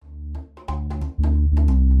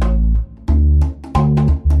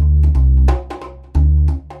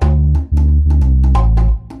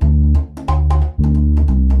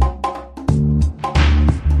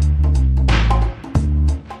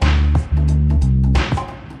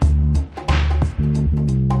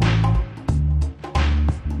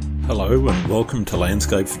Hello and welcome to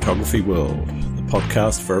Landscape Photography World, the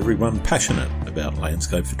podcast for everyone passionate about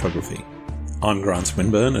landscape photography. I'm Grant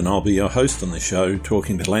Swinburne and I'll be your host on the show,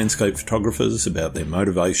 talking to landscape photographers about their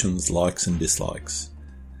motivations, likes and dislikes.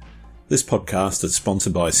 This podcast is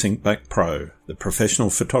sponsored by SyncBack Pro, the professional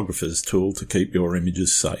photographer's tool to keep your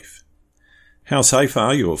images safe. How safe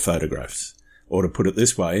are your photographs? Or to put it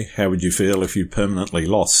this way, how would you feel if you permanently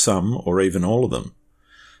lost some or even all of them?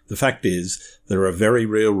 The fact is, there are very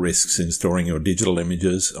real risks in storing your digital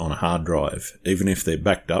images on a hard drive, even if they're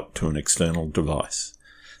backed up to an external device.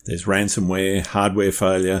 There's ransomware, hardware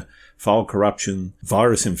failure, file corruption,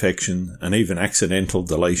 virus infection, and even accidental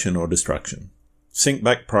deletion or destruction.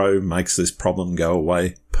 SyncBack Pro makes this problem go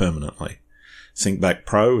away permanently. SyncBack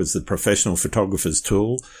Pro is the professional photographer's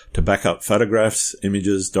tool to back up photographs,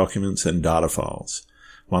 images, documents, and data files.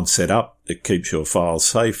 Once set up, it keeps your files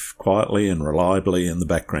safe, quietly and reliably in the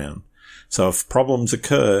background. So if problems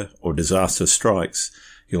occur or disaster strikes,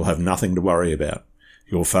 you'll have nothing to worry about.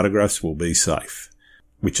 Your photographs will be safe.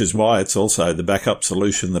 Which is why it's also the backup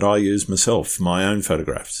solution that I use myself for my own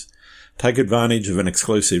photographs. Take advantage of an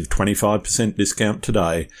exclusive 25% discount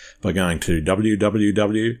today by going to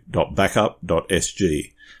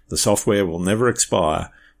www.backup.sg. The software will never expire,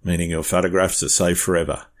 meaning your photographs are safe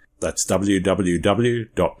forever. That's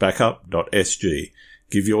www.backup.sg.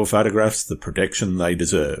 Give your photographs the protection they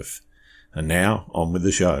deserve. And now, on with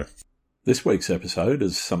the show. This week's episode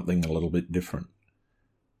is something a little bit different.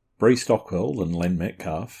 Brie Stockwell and Len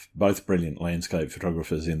Metcalf, both brilliant landscape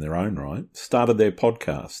photographers in their own right, started their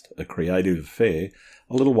podcast, A Creative Affair,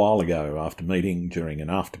 a little while ago after meeting during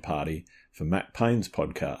an after-party for Matt Payne's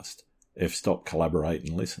podcast, F-Stop Collaborate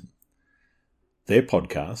and Listen. Their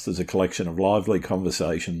podcast is a collection of lively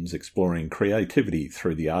conversations exploring creativity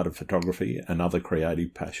through the art of photography and other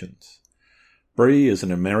creative passions. Brie is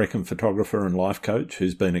an American photographer and life coach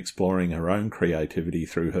who's been exploring her own creativity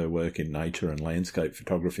through her work in nature and landscape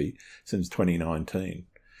photography since 2019.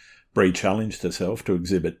 Brie challenged herself to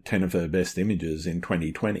exhibit 10 of her best images in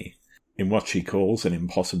 2020 in what she calls an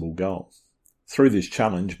impossible goal. Through this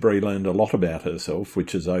challenge, Brie learned a lot about herself,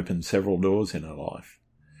 which has opened several doors in her life.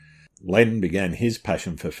 Len began his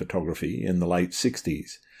passion for photography in the late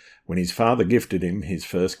 60s, when his father gifted him his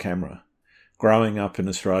first camera. Growing up in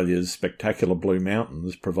Australia's spectacular Blue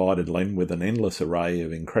Mountains provided Len with an endless array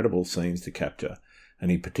of incredible scenes to capture, and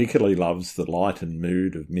he particularly loves the light and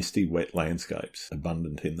mood of misty, wet landscapes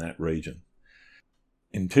abundant in that region.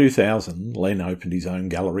 In 2000, Len opened his own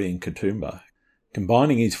gallery in Katoomba.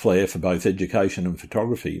 Combining his flair for both education and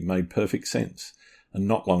photography made perfect sense, and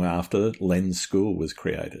not long after, Len's School was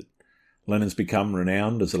created. Len has become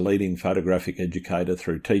renowned as a leading photographic educator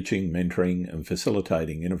through teaching, mentoring and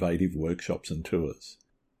facilitating innovative workshops and tours.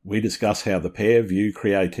 We discuss how the pair view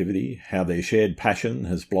creativity, how their shared passion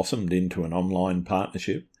has blossomed into an online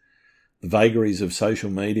partnership, the vagaries of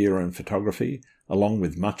social media and photography, along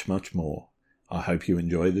with much, much more. I hope you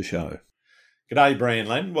enjoy the show. G'day, Brie and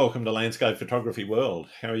Len. Welcome to Landscape Photography World.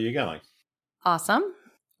 How are you going? Awesome.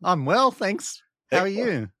 I'm well, thanks. How are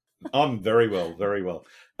you? I'm very well, very well.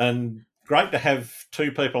 And great to have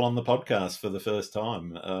two people on the podcast for the first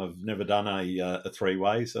time. I've never done a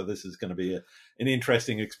three-way, so this is going to be an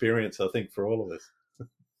interesting experience, I think, for all of us.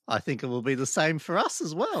 I think it will be the same for us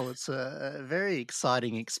as well. It's a very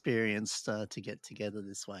exciting experience to get together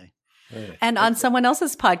this way. Yeah. And on someone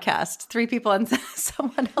else's podcast, three people on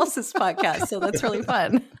someone else's podcast, so that's really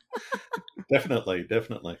fun. Definitely.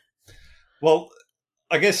 Well,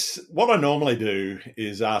 I guess what I normally do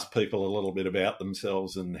is ask people a little bit about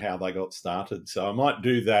themselves and how they got started. So I might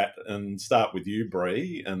do that and start with you,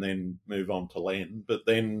 Brie, and then move on to Len. But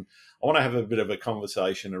then I want to have a bit of a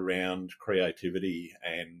conversation around creativity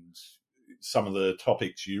and some of the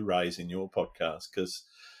topics you raise in your podcast. Because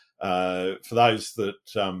for those that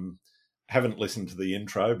haven't listened to the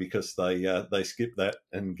intro because they skip that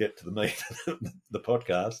and get to the meat of the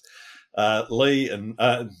podcast, Brie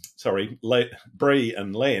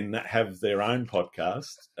and Len have their own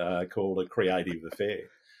podcast called A Creative Affair.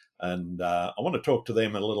 And I want to talk to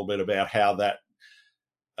them a little bit about how that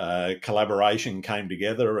collaboration came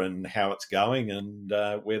together and how it's going and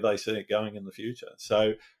where they see it going in the future.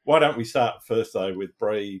 So why don't we start first, though, with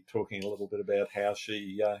Brie talking a little bit about how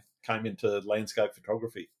she came into landscape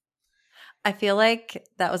photography. I feel like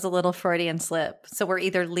that was a little Freudian slip. So we're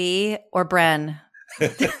either Lee or Bren.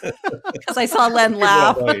 because I saw Len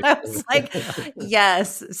laugh. I was like,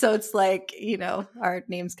 yes. So it's like, our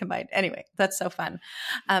names combined. Anyway, that's so fun.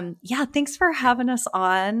 Yeah, thanks for having us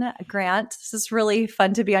on, Grant. This is really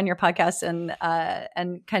fun to be on your podcast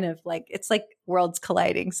and kind of like, it's like worlds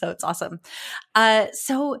colliding. So it's awesome.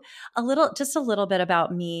 So just a little bit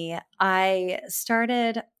about me. I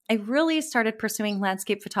really started pursuing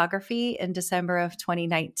landscape photography in December of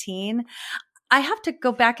 2019. I have to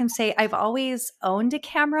go back and say I've always owned a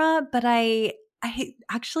camera, but I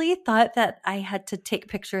actually thought that I had to take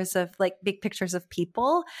pictures of like big pictures of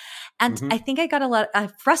people. And I think I got a lot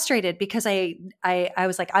frustrated because I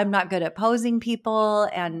was like, I'm not good at posing people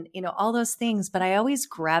and, all those things, but I always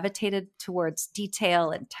gravitated towards detail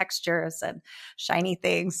and textures and shiny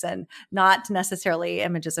things and not necessarily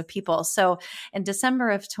images of people. So in December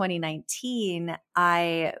of 2019,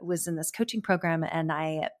 I was in this coaching program and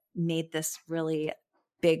I made this really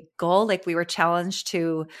big goal. Like we were challenged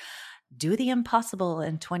to do the impossible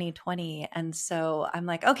in 2020. And so I'm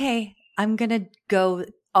like, okay, I'm going to go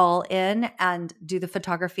all in and do the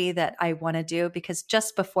photography that I want to do, because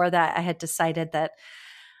just before that, I had decided that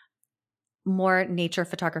more nature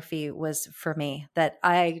photography was for me, that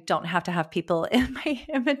I don't have to have people in my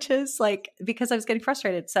images, like, because I was getting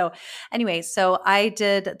frustrated. So anyway, so I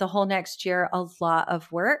did the whole next year a lot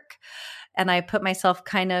of work, and I put myself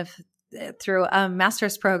kind of through a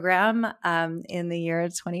master's program in the year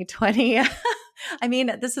 2020. I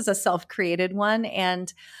mean, this is a self-created one,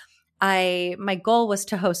 and my goal was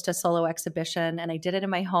to host a solo exhibition, and I did it in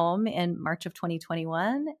my home in March of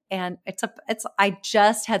 2021. And I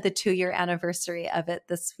just had the 2-year anniversary of it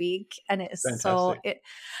this week. And it is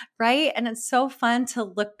right. And it's so fun to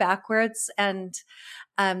look backwards and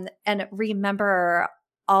remember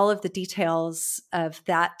all of the details of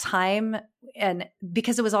that time. And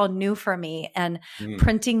because it was all new for me, and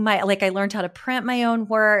printing I learned how to print my own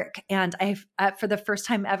work. And for the first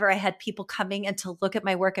time ever, I had people coming in to look at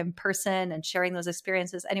my work in person and sharing those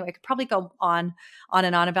experiences. Anyway, I could probably go on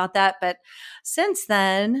and on about that. But since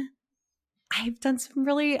then, I've done some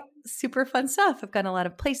really super fun stuff. I've gone a lot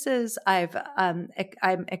of places. I'm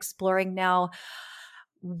exploring now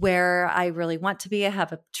where I really want to be. I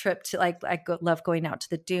have a trip to love going out to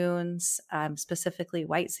the dunes, specifically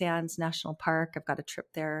White Sands National Park. I've got a trip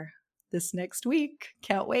there this next week.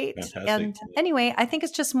 Can't wait. Fantastic. And anyway, I think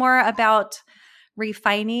it's just more about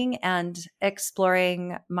refining and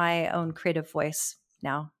exploring my own creative voice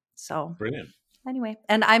now. So brilliant. Anyway,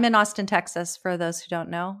 and I'm in Austin, Texas, for those who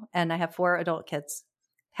don't know, and I have 4 adult kids,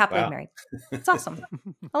 happily married. It's awesome.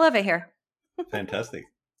 I love it here. Fantastic.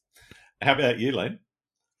 How about you, Len?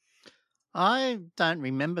 I don't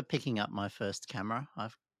remember picking up my first camera.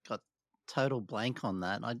 I've got total blank on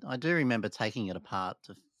that. I do remember taking it apart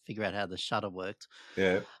to figure out how the shutter worked.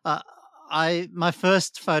 Yeah. My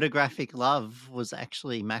first photographic love was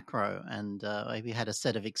actually macro, and we had a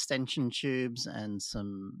set of extension tubes and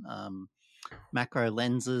some macro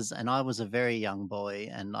lenses, and I was a very young boy,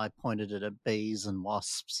 and I pointed it at bees and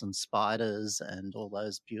wasps and spiders and all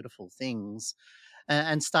those beautiful things,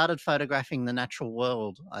 and started photographing the natural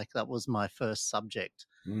world. Like, that was my first subject.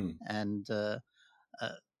 And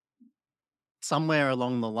somewhere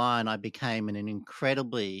along the line, I became an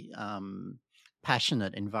incredibly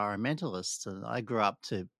passionate environmentalist. I grew up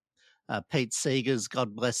to Pete Seeger's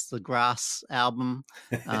God Bless the Grass album,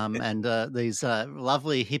 and these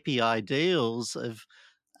lovely hippie ideals of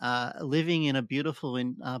living in a beautiful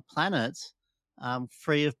planet,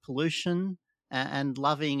 free of pollution, and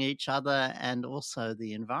loving each other and also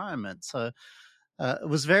the environment. So it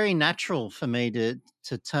was very natural for me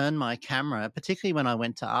to turn my camera, particularly when I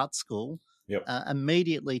went to art school,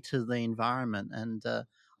 immediately to the environment. And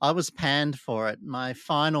I was panned for it. My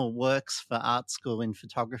final works for art school in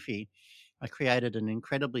photography, I created an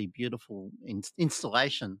incredibly beautiful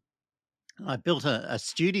installation. I built a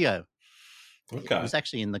studio. Okay. It was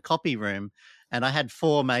actually in the copy room, and I had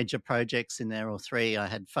 4 major projects in there, or 3. I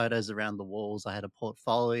had photos around the walls, I had a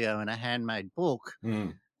portfolio, and a handmade book.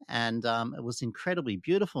 And it was incredibly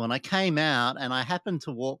beautiful. And I came out, and I happened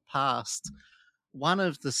to walk past one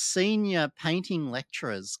of the senior painting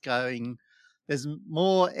lecturers going, "There's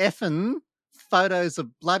more effing photos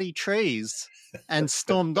of bloody trees," and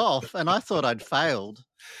stormed off. And I thought I'd failed.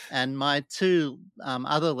 And my 2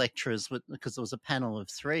 other lecturers, because there was a panel of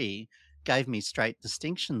 3, gave me straight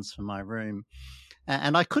distinctions for my room.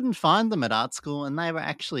 And I couldn't find them at art school, and they were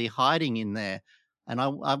actually hiding in there. And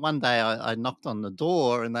one day I knocked on the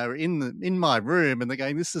door, and they were in my room, and they're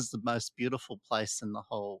going, "This is the most beautiful place in the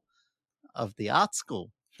whole of the art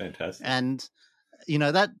school." Fantastic. And,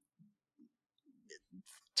 that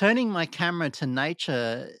turning my camera to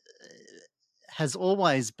nature has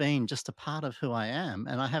always been just a part of who I am.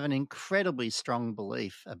 And I have an incredibly strong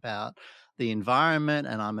belief about the environment,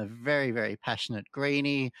 and I'm a very, very passionate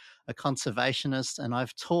greenie, a conservationist, and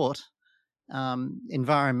I've taught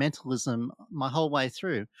environmentalism my whole way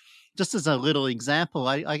through. Just as a little example,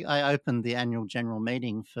 I opened the annual general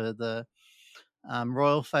meeting for the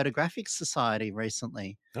Royal Photographic Society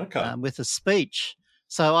recently with a speech.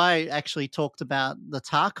 So I actually talked about the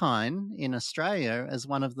Tarkine in Australia as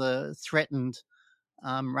one of the threatened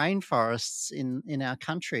rainforests in our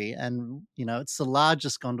country. And, it's the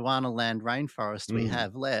largest Gondwana land rainforest we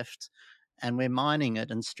have left. And we're mining it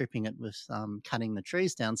and stripping it with cutting the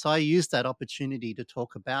trees down. So I used that opportunity to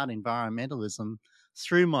talk about environmentalism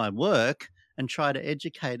through my work and try to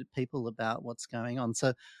educate people about what's going on.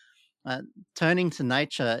 So turning to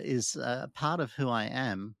nature is a part of who I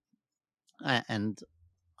am. And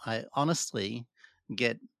I honestly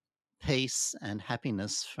get peace and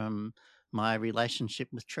happiness from my relationship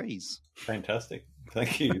with trees. Fantastic.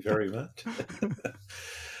 Thank you very much.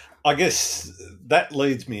 I guess that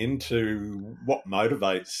leads me into what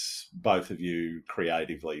motivates both of you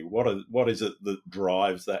creatively. What is it that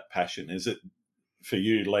drives that passion? Is it for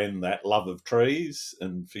you, Len, that love of trees,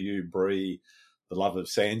 and for you, Brie, the love of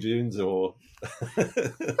sand dunes, or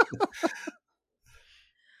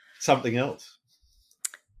something else?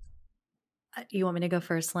 You want me to go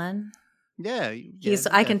first, Len? Yeah.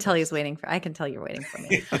 I can tell he's waiting for. I can tell you're waiting for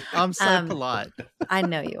me. I'm so polite. I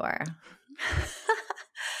know you are.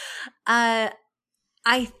 I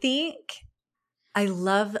think I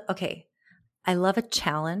love a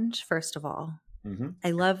challenge, first of all. Mm-hmm.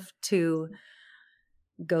 I love to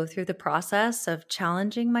go through the process of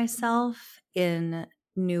challenging myself in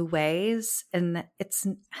new ways. And it's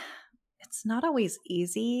not always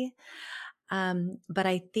easy. But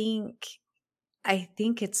I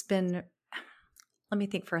think it's been, let me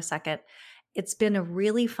think for a second. It's been a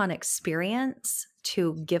really fun experience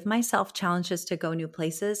to give myself challenges to go new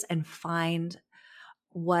places and find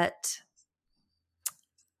what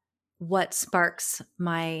sparks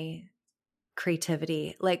my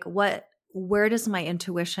creativity. Like where does my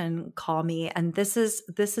intuition call me? And this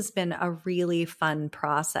has been a really fun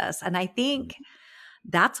process. And I think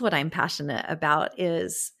that's what I'm passionate about,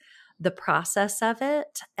 is the process of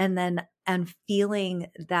it. And feeling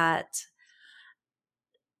that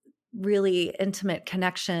really intimate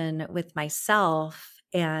connection with myself.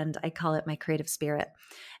 And I call it my creative spirit.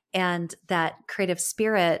 And that creative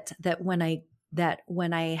spirit that when I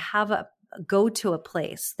go to a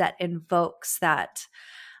place that invokes that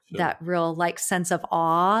real sense of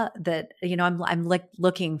awe, that, I'm like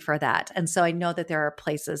looking for that. And so I know that there are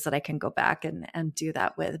places that I can go back and do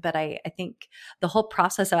that with. But I think the whole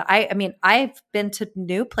process of, I've been to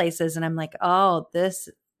new places and I'm like, oh,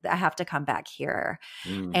 I have to come back here.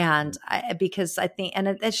 And because I think, and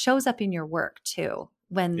it shows up in your work too,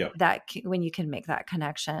 when you can make that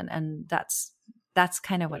connection. And that's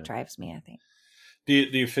kind of what drives me, I think. Do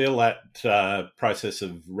you feel that process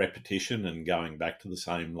of repetition and going back to the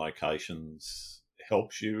same locations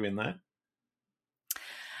helps you in that?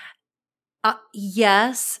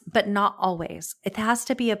 Yes, but not always. It has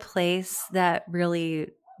to be a place that really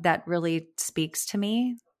speaks to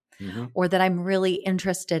me. Mm-hmm. Or that I'm really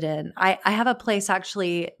interested in. I have a place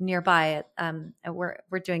actually nearby.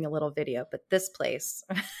 We're doing a little video, but this place,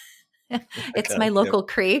 it's my local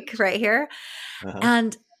creek right here,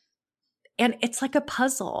 and it's like a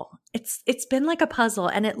puzzle. It's been like a puzzle,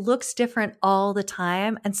 and it looks different all the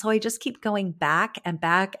time. And so I just keep going back and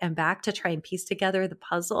back and back to try and piece together the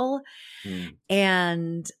puzzle.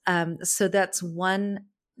 And so that's one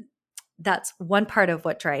part of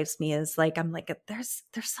what drives me, is like, I'm like, there's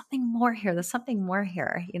something more here. There's something more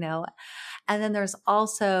here, And then there's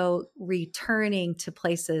also returning to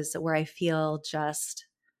places where I feel just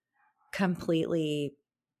completely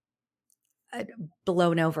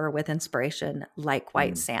blown over with inspiration, like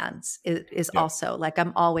White Sands is also like,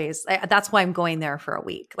 I'm always, that's why I'm going there for a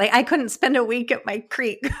week. Like I couldn't spend a week at my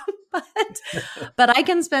creek, but I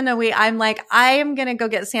can spend a week. I'm like, I am going to go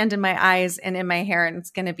get sand in my eyes and in my hair, and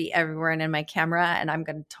it's going to be everywhere and in my camera, and I'm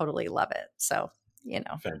going to totally love it. So,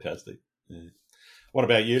 Fantastic. Yeah. What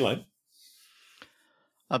about you, Len?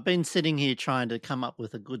 I've been sitting here trying to come up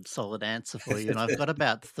with a good solid answer for you, and I've got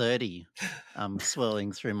about 30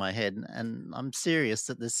 swirling through my head. And I'm serious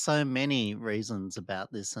that there's so many reasons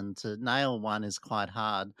about this, and to nail one is quite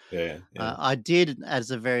hard. Yeah. I did, as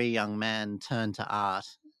a very young man, turn to art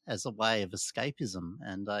as a way of escapism.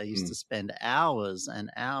 And I used to spend hours and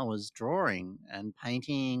hours drawing and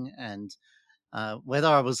painting, and whether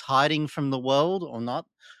I was hiding from the world or not,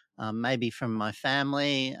 maybe from my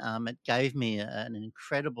family, it gave me an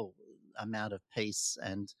incredible amount of peace.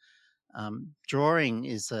 And drawing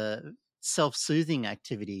is a self-soothing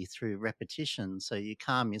activity through repetition, so you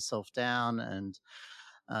calm yourself down. And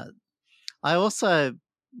I also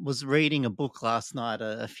was reading a book last night,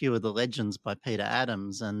 a few of the Legends by Peter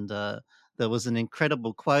Adams, and there was an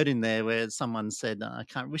incredible quote in there where someone said,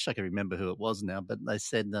 wish I could remember who it was now, but they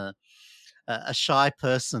said a shy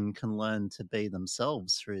person can learn to be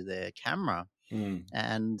themselves through their camera.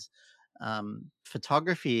 And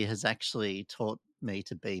photography has actually taught me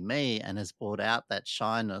to be me and has brought out that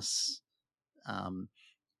shyness,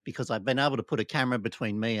 because I've been able to put a camera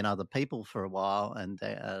between me and other people for a while, and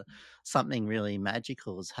something really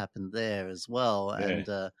magical has happened there as well. Yeah.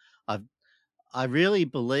 And I really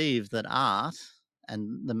believe that art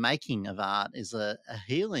and the making of art is a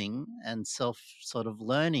healing and self sort of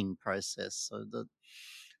learning process. So that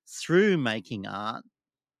through making art,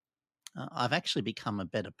 I've actually become a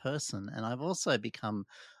better person, and I've also become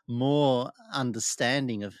more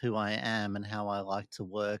understanding of who I am and how I like to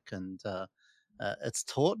work. And it's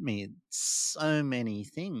taught me so many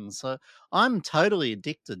things. So I'm totally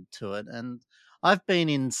addicted to it. And I've been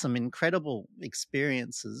in some incredible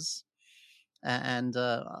experiences. And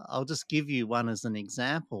I'll just give you one as an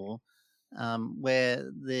example, where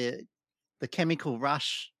the chemical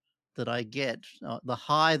rush that I get, the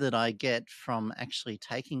high that I get from actually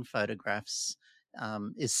taking photographs,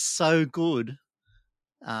 is so good.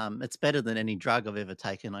 It's better than any drug I've ever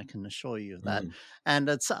taken, I can assure you of that. And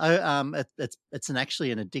it's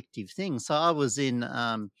actually an addictive thing. So I was in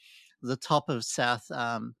the top of South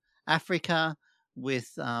Africa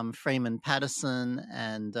with Freeman Patterson,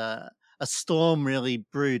 and a storm really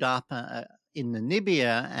brewed up in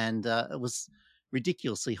Namibia, and it was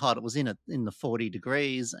ridiculously hot. It was in the 40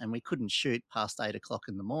 degrees, and we couldn't shoot past 8 o'clock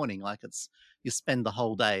in the morning. Like, you spend the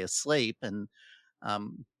whole day asleep. And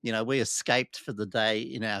we escaped for the day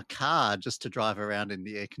in our car just to drive around in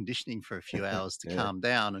the air conditioning for a few hours to calm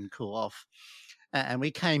down and cool off. And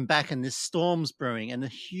we came back, and this storm's brewing, and a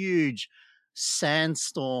huge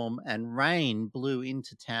sandstorm and rain blew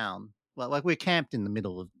into town. Well, like, we're camped in the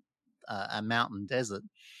middle of a mountain desert.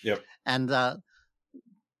 Yep. And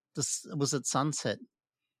this was at sunset,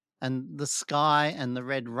 and the sky and the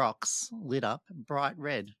red rocks lit up bright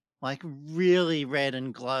red, like really red,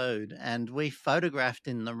 and glowed. And we photographed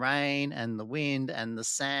in the rain and the wind and the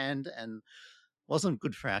sand, and wasn't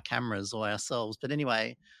good for our cameras or ourselves. But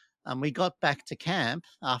anyway, we got back to camp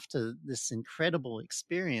after this incredible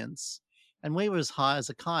experience, and we were as high as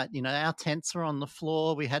a kite. Our tents were on the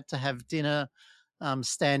floor. We had to have dinner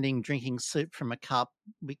standing, drinking soup from a cup.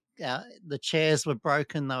 The chairs were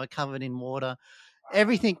broken. They were covered in water.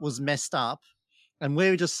 Everything was messed up. And we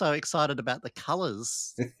were just so excited about the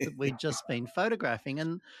colors that we'd just been photographing.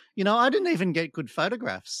 And, I didn't even get good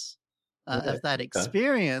photographs of that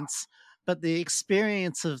experience, but the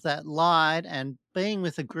experience of that light and being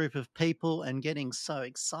with a group of people and getting so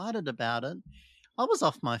excited about it, I was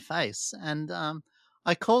off my face. And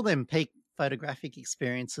I call them peak photographic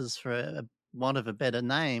experiences for want of a better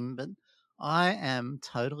name, but I am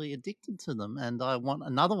totally addicted to them, and I want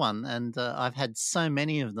another one. And I've had so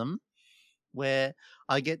many of them, where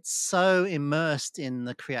I get so immersed in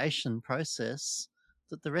the creation process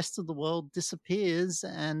that the rest of the world disappears,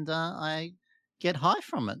 and I get high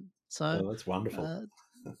from it. So that's wonderful.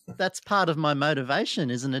 That's part of my motivation,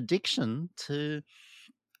 is an addiction to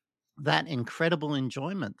that incredible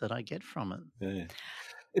enjoyment that I get from it. Yeah.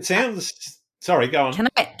 It sounds... Sorry, go on.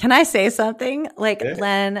 Can I say something?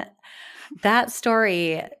 Len, that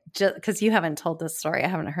story, because you haven't told this story, I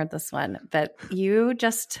haven't heard this one, but you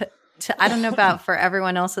just... I don't know about for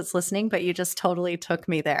everyone else that's listening, but you just totally took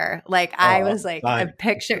me there. I was like, fine. A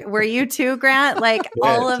picture. Were you too, Grant?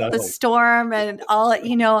 All of the storm and all,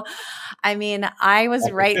 I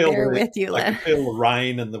was right there with you, Len. I could feel the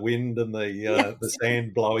rain and the wind and the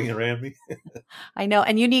sand blowing around me. I know.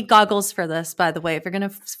 And you need goggles for this, by the way. If you're going to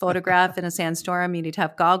photograph in a sandstorm, you need to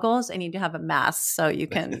have goggles and you need to have a mask so you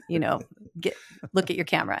can, look at your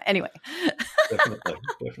camera. Anyway.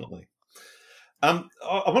 Definitely. I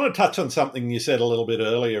want to touch on something you said a little bit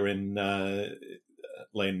earlier in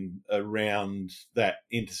Len, around that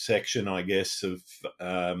intersection, I guess, of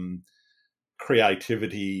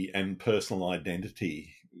creativity and personal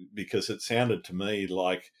identity, because it sounded to me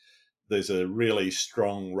like there's a really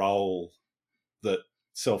strong role that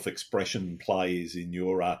self-expression plays in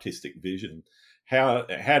your artistic vision. How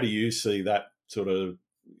do you see that sort of,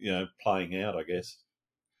 playing out, I guess?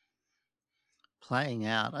 Playing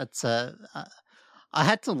out. It's I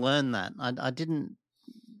had to learn that. I didn't.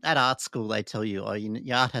 At art school, they tell you,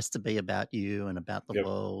 your art has to be about you and about the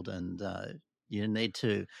world, and you need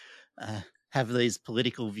to have these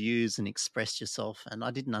political views and express yourself. And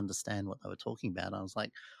I didn't understand what they were talking about. I was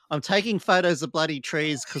like, I'm taking photos of bloody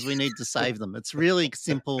trees because we need to save them. It's really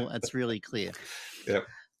simple. It's really clear. Yep.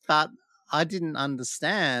 But I didn't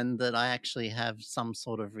understand that I actually have some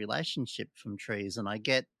sort of relationship from trees, and I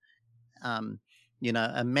get,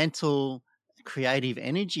 a mental, creative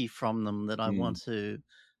energy from them that I want to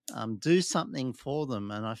do something for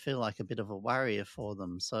them, and I feel like a bit of a warrior for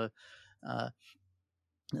them. So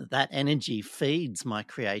that energy feeds my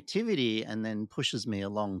creativity and then pushes me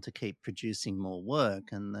along to keep producing more work.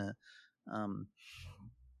 And the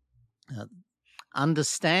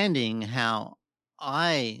understanding how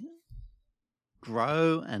I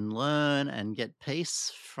grow and learn and get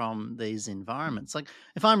peace from these environments. Like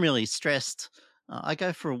if I'm really stressed, I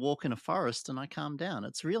go for a walk in a forest and I calm down.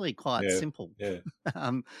 It's really quite simple. Yeah.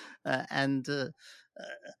 And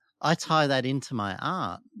I tie that into my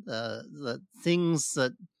art. The things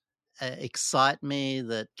that excite me,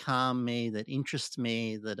 that calm me, that interest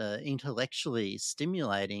me, that are intellectually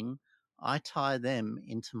stimulating, I tie them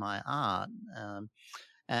into my art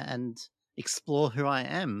and explore who I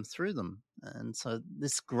am through them. And so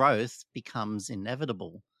this growth becomes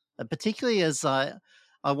inevitable, particularly as I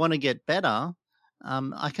want to get better.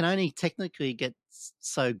 I can only technically get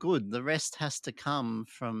so good. The rest has to come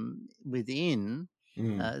from within,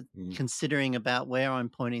 considering about where I'm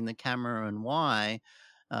pointing the camera and why.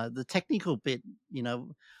 The technical bit,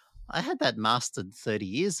 I had that mastered 30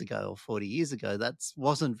 years ago or 40 years ago. That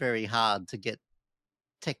wasn't very hard to get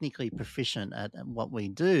technically proficient at what we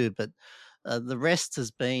do, but the rest has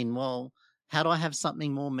been, well, how do I have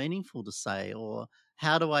something more meaningful to say? Or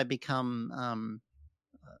how do I become,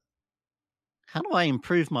 how do I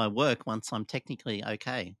improve my work once I'm technically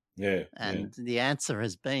okay? Yeah. And the answer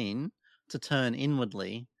has been to turn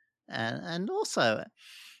inwardly and also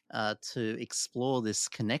to explore this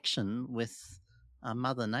connection with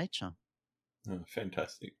Mother Nature. Oh,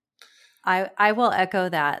 fantastic. I will echo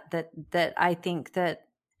that I think that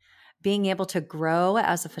being able to grow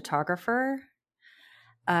as a photographer,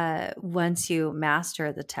 once you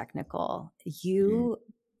master the technical, you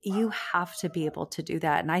have to be able to do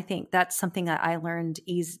that. And I think that's something that I learned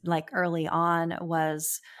early on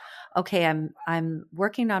was, okay, I'm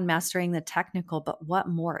working on mastering the technical, but what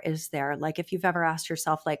more is there? Like if you've ever asked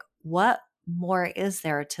yourself, like, what more is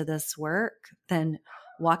there to this work than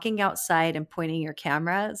walking outside and pointing your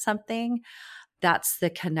camera at something? That's the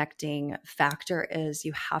connecting factor, is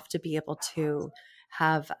you have to be able to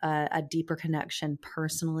have a deeper connection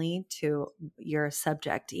personally to your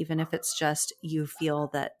subject, even if it's just you feel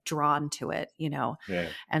that drawn to it,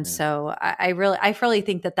 And so I really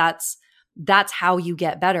think that that's how you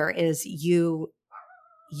get better, is you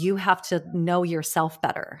have to know yourself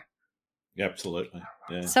better. Absolutely.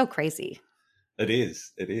 Yeah. So crazy. It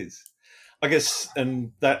is. I guess,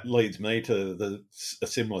 and that leads me to a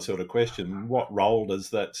similar sort of question. What role does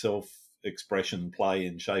that self-expression play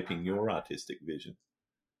in shaping your artistic vision?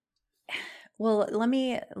 Well, let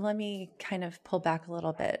me kind of pull back a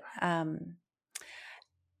little bit,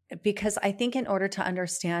 because I think in order to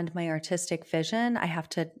understand my artistic vision, I have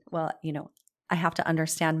to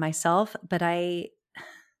understand myself. But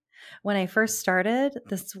when I first started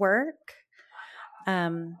this work,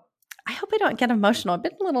 I hope I don't get emotional. I've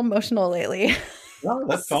been a little emotional lately. No,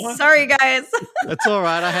 that's fine. Sorry, guys. That's all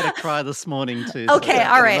right. I had a cry this morning too. Okay, so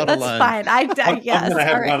all right. That's alone. fine. I'm going to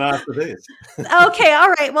have one after this. Okay, all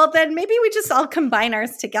right. Well, then maybe we just all combine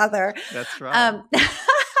ours together. That's right.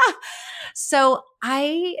 So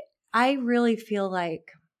I really feel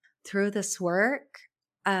like through this work,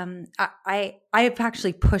 I've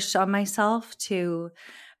actually pushed on myself to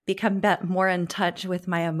become more in touch with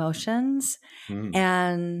my emotions.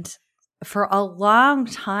 And for a long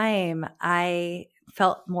time, I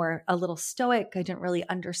felt a little stoic. I didn't really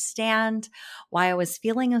understand why I was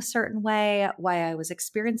feeling a certain way, why I was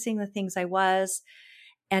experiencing the things I was.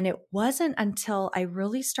 And it wasn't until I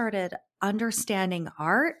really started understanding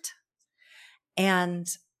art and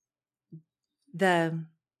the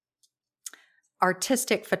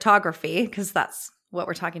artistic photography, because that's what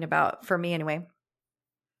we're talking about for me anyway,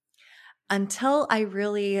 until I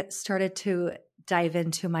really started to dive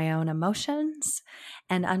into my own emotions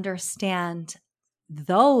and understand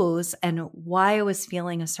those and why I was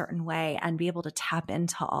feeling a certain way and be able to tap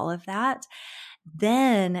into all of that.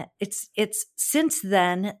 Then it's since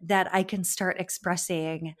then that I can start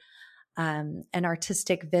expressing an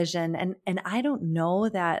artistic vision. And I don't know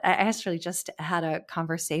that I actually just had a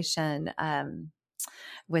conversation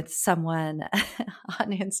with someone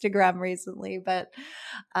on Instagram recently, but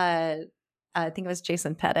I think it was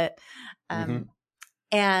Jason Pettit.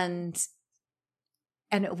 And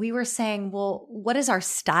and we were saying, well, what is our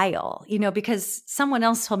style? Because someone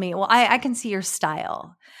else told me, well, I can see your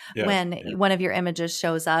style when one of your images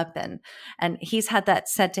shows up, and he's had that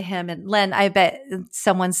said to him. And Len, I bet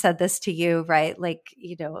someone said this to you, right? Like,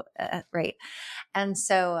 right. And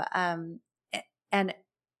so, and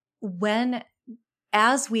when,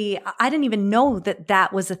 I didn't even know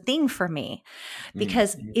that was a thing for me,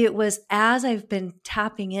 because it was as I've been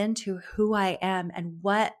tapping into who I am and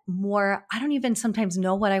what more, I don't even sometimes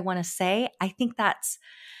know what I want to say. I think I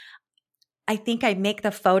make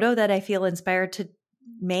the photo that I feel inspired to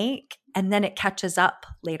make, and then it catches up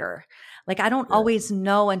later. Like, I don't always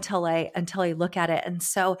know until I look at it. And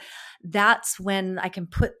so that's when I can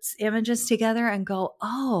put images together and go,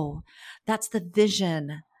 oh, that's the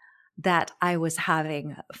vision that I was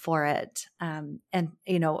having for it,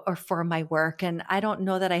 or for my work. And I don't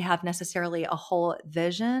know that I have necessarily a whole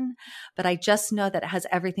vision, but I just know that it has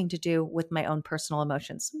everything to do with my own personal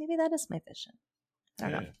emotions. So maybe that is my vision. I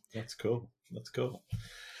don't know. That's cool. That's cool.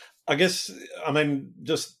 I guess,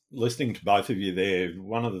 just listening to both of you there,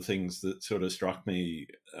 one of the things that sort of struck me,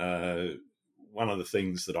 one of the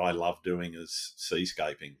things that I love doing is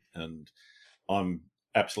seascaping, and I'm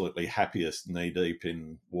absolutely happiest knee deep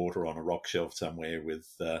in water on a rock shelf somewhere with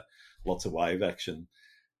lots of wave action.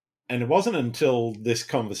 And it wasn't until this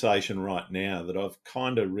conversation right now that I've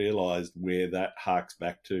kind of realised where that harks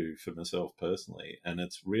back to for myself personally. And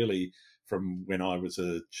it's really from when I was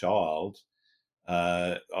a child.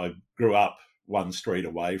 I grew up one street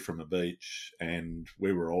away from a beach, and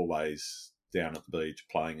we were always down at the beach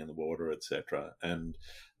playing in the water, etc. And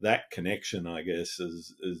that connection, I guess,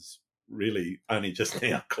 is really only just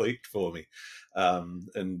now clicked for me,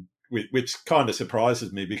 and which kind of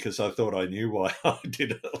surprises me, because I thought I knew why I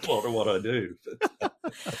did a lot of what I do.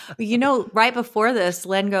 Right before this,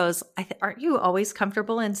 Len goes, aren't you always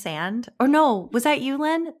comfortable in sand? Or no, was that you,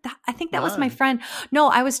 Len? I think that was my friend. No,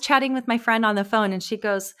 I was chatting with my friend on the phone, and she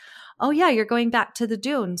goes, oh yeah, you're going back to the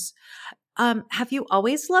dunes. Have you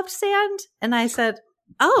always loved sand? And I said,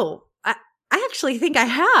 oh, I actually think I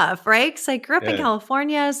have, right? Because I grew up in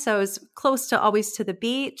California, so I was close to always to the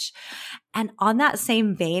beach. And on that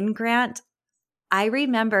same vein, Grant, I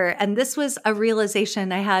remember, and this was a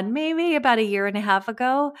realization I had maybe about a year and a half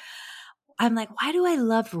ago. I'm like, why do I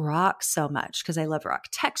love rock so much? Because I love rock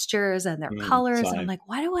textures and their colors. Same. And I'm like,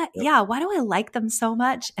 why do I like them so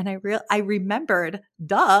much? And I remembered,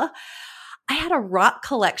 I had a rock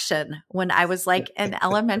collection when I was like in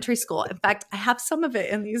elementary school. In fact, I have some of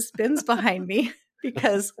it in these bins behind me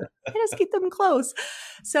because I just keep them close.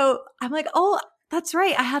 So I'm like, oh, that's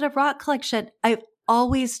right. I had a rock collection. I've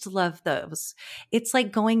always loved those. It's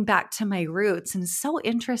like going back to my roots, and so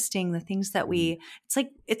interesting the things that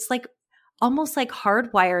it's like almost like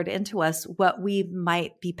hardwired into us what we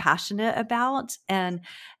might be passionate about. And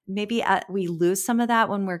maybe we lose some of that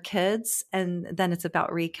when we're kids, and then it's about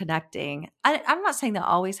reconnecting. I'm not saying that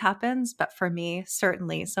always happens, but for me,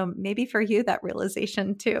 certainly. So maybe for you, that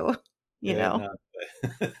realization too, you know?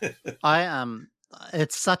 No.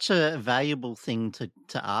 It's such a valuable thing to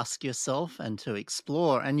ask yourself and to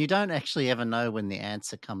explore, and you don't actually ever know when the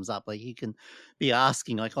answer comes up. Like, you can be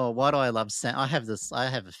asking, like, oh, why do I love sand? I have a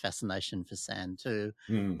fascination for sand too,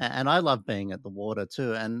 and I love being at the water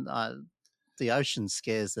too. And the ocean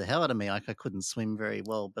scares the hell out of me. Like, I couldn't swim very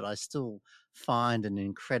well, but I still find an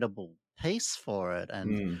incredible peace for it.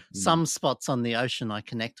 And some spots on the ocean I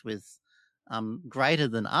connect with greater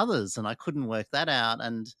than others, and I couldn't work that out.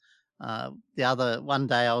 And one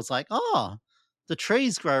day I was like, oh, the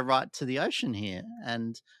trees grow right to the ocean here.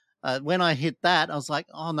 And when I hit that, I was like,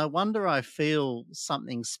 oh, no wonder I feel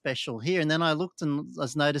something special here. And then I looked and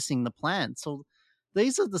was noticing the plants. So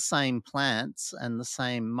these are the same plants and the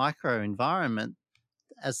same micro environment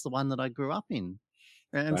as the one that I grew up in.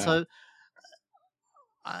 And so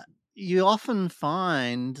you often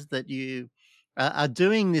find that you are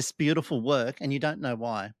doing this beautiful work and you don't know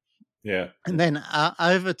why. Yeah. And then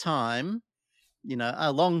over time,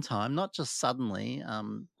 a long time, not just suddenly,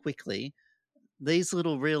 quickly, these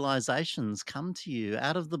little realizations come to you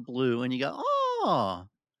out of the blue, and you go, oh,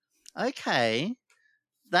 okay,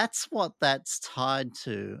 that's what that's tied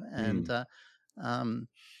to. And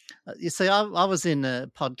you see, I was in a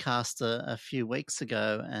podcast a few weeks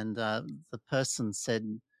ago, and the person said,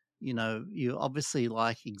 you obviously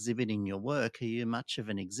like exhibiting your work. Are you much of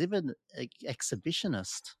an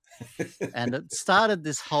exhibitionist? And it started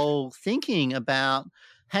this whole thinking about,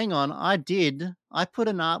 hang on, I put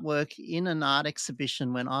an artwork in an art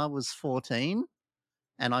exhibition when I was 14,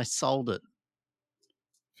 and I sold it.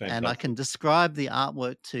 Fantastic. And I can describe the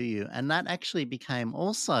artwork to you. And that actually became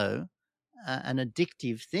also an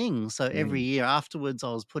addictive thing. So every year afterwards,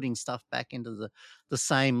 I was putting stuff back into the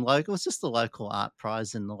same local. It was just the local art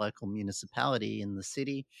prize in the local municipality in the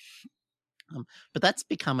city. But that's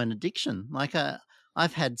become an addiction. Like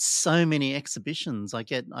I've had so many exhibitions. I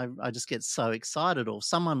just get so excited. Or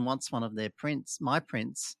someone wants one of their prints, my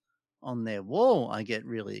prints, on their wall, I get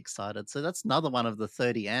really excited. So that's another one of the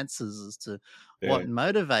 30 answers as to what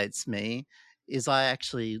motivates me. Is I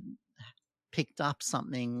actually picked up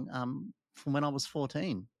something from when I was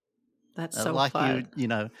 14. That's so like fun.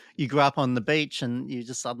 You grew up on the beach and you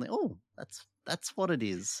just suddenly, that's what it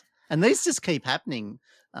is. And these just keep happening.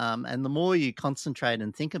 And the more you concentrate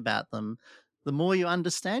and think about them, the more you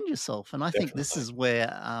understand yourself. And I think this is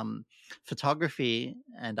where photography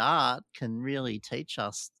and art can really teach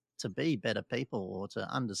us to be better people or to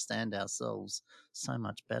understand ourselves so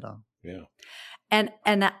much better. Yeah. And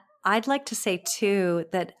I'd like to say too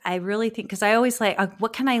that I really think, because I always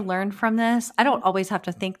what can I learn from this? I don't always have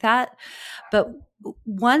to think that. But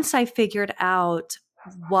once I figured out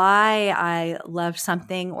why I love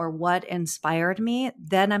something or what inspired me,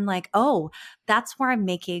 then I'm like, oh, that's where I'm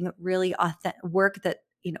making really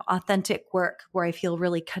authentic work where I feel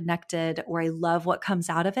really connected, or I love what comes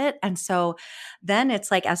out of it. And so then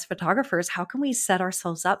it's like, as photographers, how can we set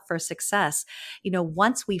ourselves up for success?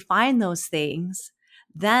 Once we find those things,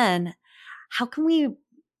 then how can we,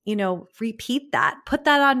 repeat that, put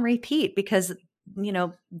that on repeat, because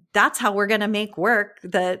that's how we're going to make work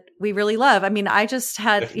that we really love. I mean, I just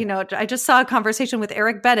had, I just saw a conversation with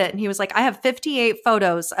Eric Bennett, and he was like, I have 58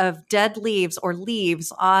 photos of dead leaves or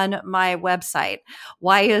leaves on my website.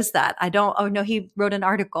 Why is that? He wrote an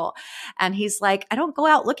article, and he's like, I don't go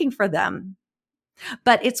out looking for them,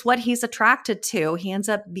 but it's what he's attracted to. He ends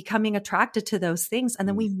up becoming attracted to those things. And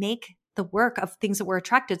then we make the work of things that we're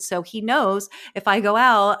attracted. So he knows if I go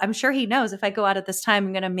out, I'm sure he knows if I go out at this time,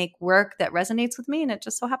 I'm going to make work that resonates with me. And it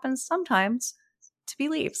just so happens sometimes to be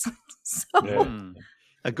leaves.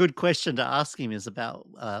 A good question to ask him is about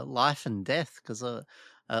life and death, because a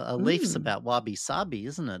leaf's about wabi-sabi,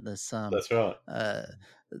 isn't it? That's right.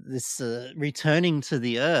 This returning to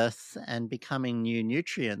the earth and becoming new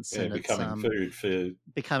nutrients, and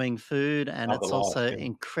becoming food, and it's also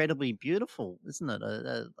incredibly beautiful, isn't it?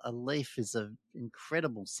 A leaf is an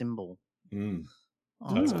incredible symbol.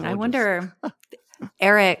 I wonder,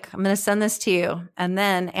 Eric, I'm going to send this to you and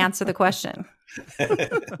then answer the question.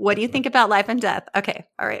 What do you think about life and death? Okay,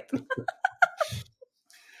 all right.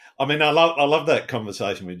 I mean, I love that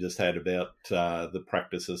conversation we just had about the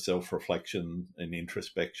practice of self-reflection and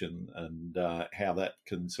introspection, and how that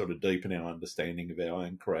can sort of deepen our understanding of our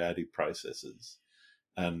own creative processes,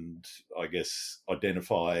 and I guess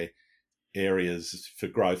identify areas for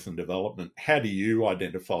growth and development. How do you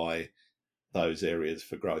identify those areas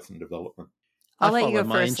for growth and development? I'll let you go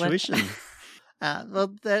my first. Intuition.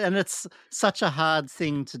 And it's such a hard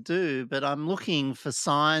thing to do, but I'm looking for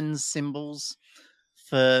signs, symbols,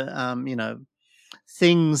 for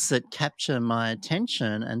things that capture my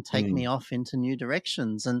attention and take me off into new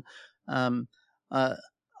directions. And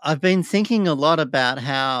I've been thinking a lot about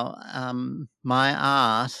how my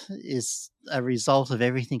art is a result of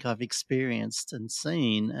everything I've experienced and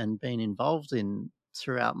seen and been involved in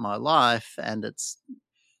throughout my life, and it's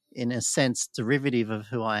in a sense derivative of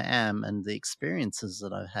who I am and the experiences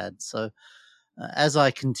that I've had. So as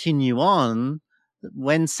I continue on,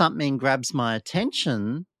 when something grabs my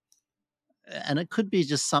attention, and it could be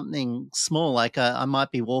just something small, like I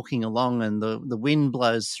might be walking along and the wind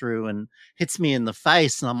blows through and hits me in the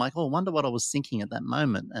face, and I'm like, oh, I wonder what I was thinking at that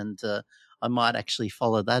moment. And I might actually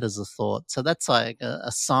follow that as a thought. So that's like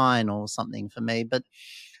a sign or something for me. But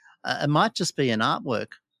it might just be an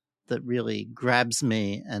artwork that really grabs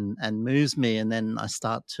me and moves me, and then I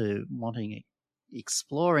start to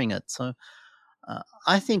exploring it. So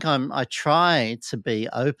I think I try to be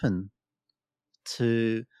open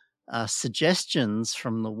to suggestions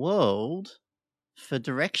from the world for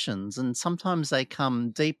directions, and sometimes they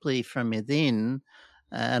come deeply from within,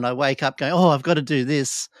 and I wake up going, oh, I've got to do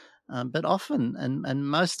this. But often, and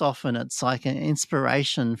most often, it's like an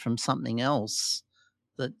inspiration from something else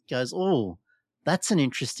that goes, oh, that's an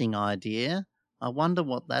interesting idea. I wonder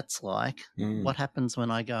what that's like. What happens when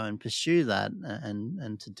I go and pursue that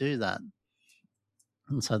and to do that?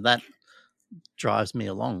 And so that drives me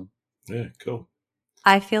along. Yeah, cool.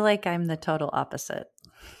 I feel like I'm the total opposite.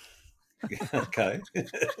 Okay.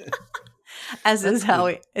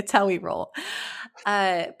 It's how we roll.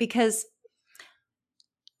 Because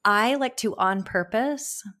I like to, on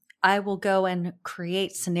purpose, I will go and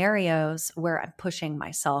create scenarios where I'm pushing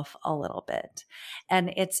myself a little bit.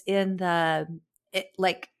 And it's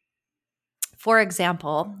like, for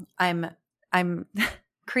example, I'm I'm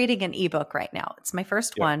creating an ebook right now. It's my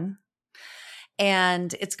first one.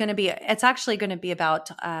 And it's actually going to be about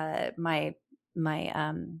my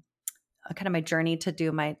kind of my journey to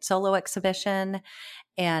do my solo exhibition.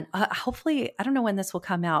 And hopefully, I don't know when this will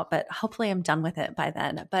come out, but hopefully I'm done with it by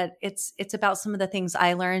then. But it's about some of the things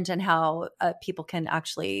I learned and how people can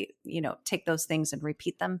actually, take those things and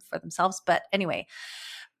repeat them for themselves. But anyway,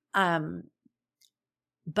 but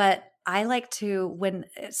I like to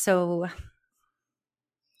so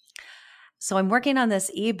I'm working on this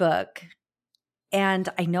ebook, and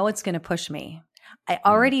I know it's going to push me. I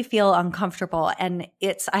already feel uncomfortable, and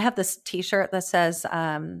I have this T-shirt that says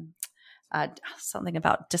something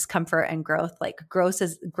about discomfort and growth. Like growth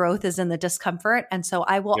is in the discomfort, and so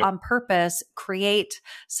I will on purpose create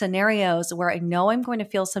scenarios where I know I'm going to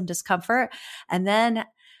feel some discomfort, and then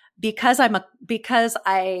because I'm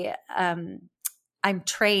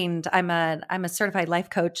trained. I'm a certified life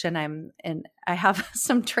coach, and I have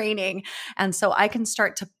some training, and so I can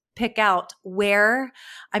start to pick out where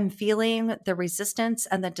I'm feeling the resistance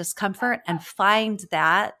and the discomfort and find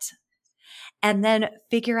that, and then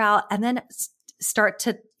figure out, and then start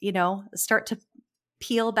to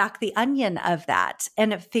peel back the onion of that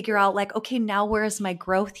and figure out like, okay, now where is my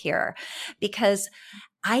growth here? Because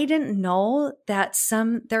I didn't know that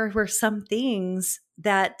there were some things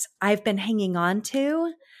that I've been hanging on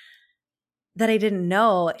to that I didn't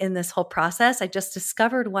know in this whole process. I just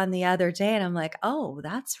discovered one the other day, and I'm like, oh,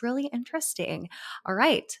 that's really interesting. All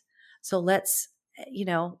right. So let's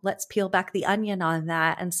peel back the onion on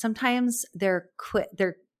that. And sometimes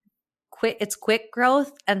it's quick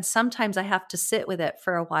growth. And sometimes I have to sit with it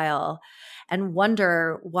for a while and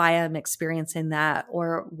wonder why I'm experiencing that,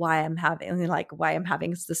 or why I'm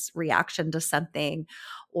having this reaction to something,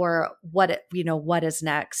 or what is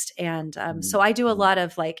next. And so I do a lot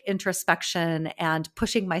of like introspection and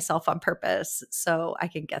pushing myself on purpose so I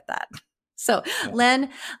can get that. So Len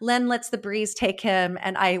lets the breeze take him,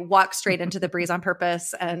 and I walk straight into the breeze on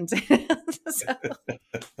purpose. And so.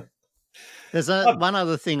 There's one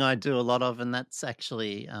other thing I do a lot of, and that's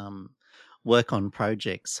actually work on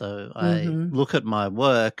projects. So I look at my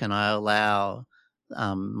work and I allow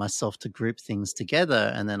myself to group things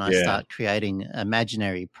together, and then I start creating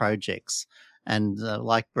imaginary projects. And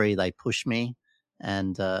like Brie, they push me,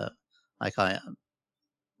 and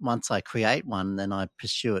once I create one, then I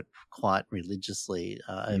pursue it quite religiously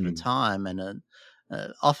over time. And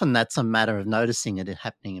often that's a matter of noticing it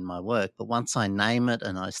happening in my work. But once I name it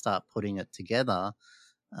and I start putting it together,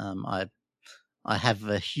 I have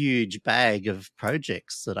a huge bag of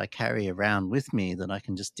projects that I carry around with me that I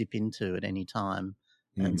can just dip into at any time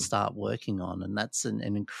and start working on. And that's an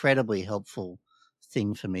incredibly helpful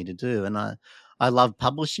thing for me to do. And I love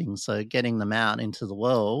publishing, so getting them out into the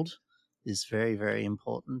world is very, very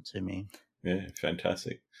important to me. Yeah,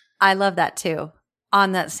 fantastic. I love that too.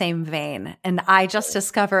 On that same vein. And I just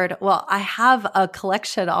discovered, I have a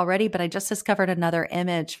collection already, but I just discovered another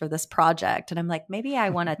image for this project. And I'm like, maybe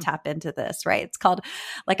I want to tap into this, right? It's called,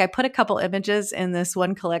 I put a couple images in this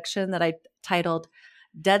one collection that I titled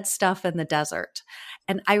Dead Stuff in the Desert.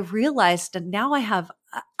 And I realized, and now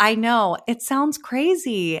I know it sounds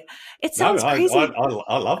crazy. It sounds crazy.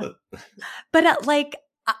 I love it. But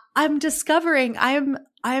I'm discovering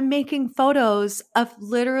I'm making photos of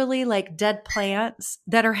literally like dead plants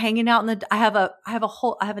that are hanging out in I have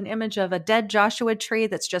an image of a dead Joshua tree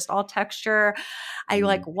that's just all texture. I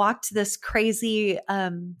walked this crazy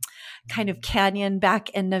kind of canyon back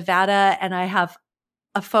in Nevada, and I have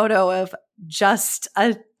a photo of just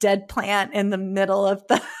a dead plant in the middle of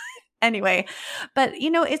the anyway. But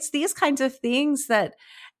it's these kinds of things that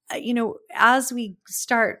as we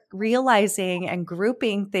start realizing and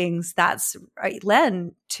grouping things, that's right,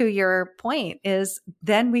 Len, to your point, is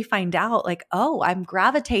then we find out like, oh, I'm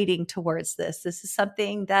gravitating towards this. This is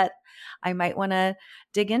something that I might want to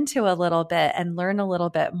dig into a little bit and learn a little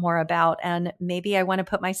bit more about. And maybe I want to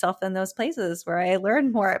put myself in those places where I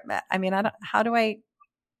learn more. I mean, how do I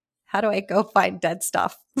go find dead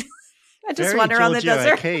stuff? I just wander around the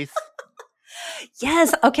desert. Keith.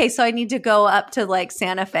 Yes. Okay. So I need to go up to like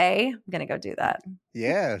Santa Fe. I'm going to go do that.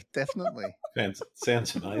 Yeah, definitely.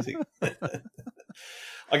 Sounds amazing.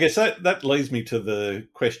 I guess that leads me to the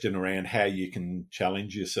question around how you can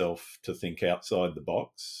challenge yourself to think outside the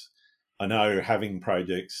box. I know having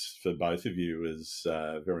projects for both of you is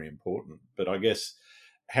very important, but I guess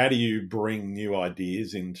how do you bring new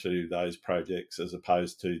ideas into those projects as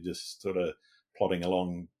opposed to just sort of plodding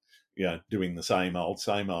along, doing the same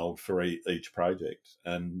old for each project?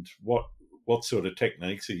 And what sort of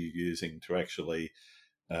techniques are you using to actually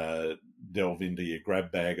delve into your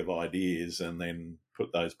grab bag of ideas and then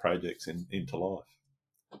put those projects into life.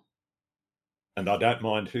 And I don't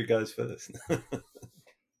mind who goes first.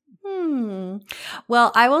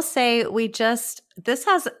 Well, I will say this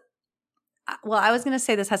has I was going to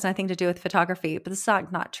say this has nothing to do with photography, but this is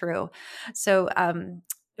not true. So,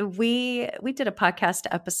 we did a podcast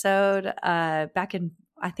episode back in,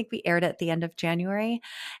 I think we aired it at the end of January,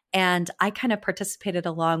 and I kind of participated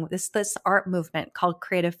along with this art movement called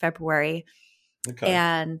Creative February. Okay.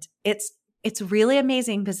 And it's really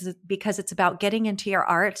amazing because it's about getting into your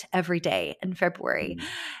art every day in February.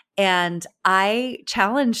 And I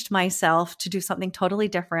challenged myself to do something totally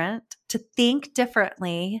different, to think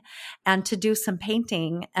differently, and to do some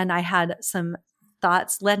painting. And I had some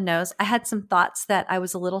thoughts, Len knows, I had some thoughts that I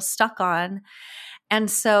was a little stuck on.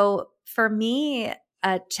 And so for me,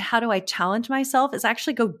 how do I challenge myself is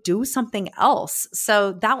actually go do something else.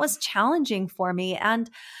 So that was challenging for me. And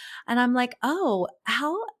I'm like, oh,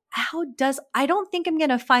 I don't think I'm going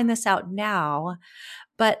to find this out now,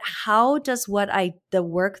 but how does the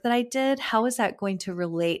work that I did, how is that going to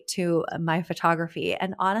relate to my photography?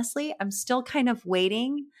 And honestly, I'm still kind of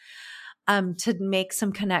waiting to make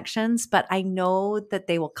some connections, but I know that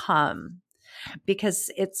they will come, because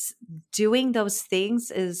it's doing those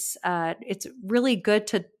things is, it's really good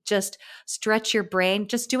to just stretch your brain.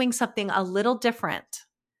 Just doing something a little different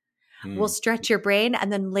will stretch your brain.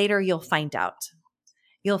 And then later you'll find out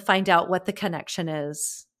what the connection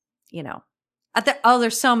is,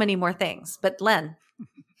 there's so many more things, but Len.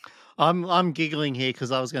 I'm giggling here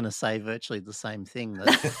because I was going to say virtually the same thing,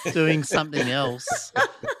 that doing something else.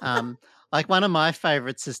 Like one of my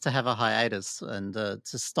favorites is to have a hiatus and to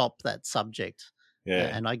stop that subject. Yeah.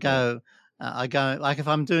 And I go, like if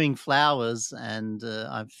I'm doing flowers and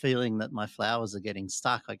I'm feeling that my flowers are getting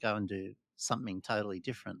stuck, I go and do something totally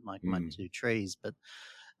different, like might do trees. But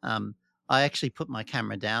I actually put my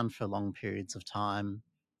camera down for long periods of time,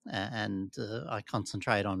 and I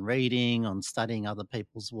concentrate on reading, on studying other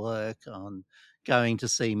people's work, on going to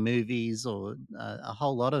see movies, or a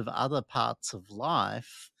whole lot of other parts of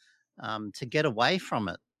life to get away from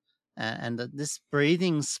it. And this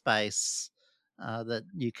breathing space that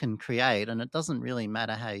you can create, and it doesn't really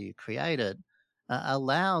matter how you create it,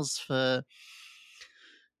 allows for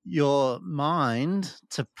your mind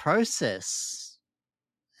to process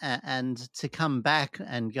and to come back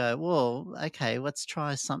and go, well, okay, let's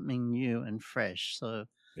try something new and fresh. So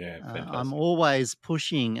I'm always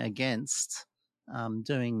pushing against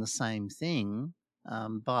doing the same thing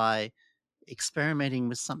by experimenting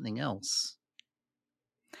with something else.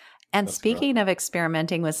 And that's speaking of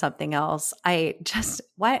experimenting with something else, I just,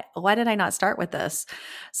 why did I not start with this?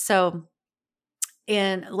 So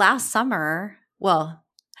in last summer, well,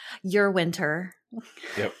 your winter.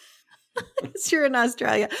 Yep. You're in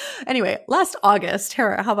Australia. Anyway, last August,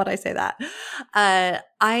 how about I say that?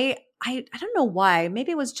 I don't know why,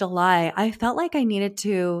 maybe it was July. I felt like I needed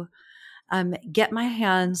to get my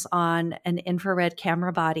hands on an infrared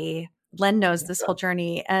camera body. Len knows this whole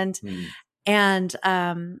journey. And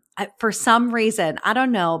for some reason, I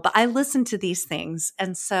don't know, but I listen to these things.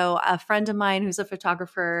 And so a friend of mine who's a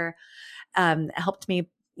photographer helped me.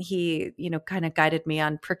 He, kind of guided me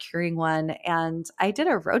on procuring one. And I did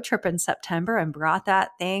a road trip in September and brought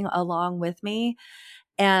that thing along with me.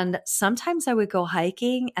 And sometimes I would go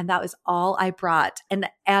hiking and that was all I brought, and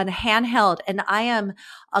handheld. And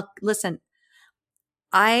listen,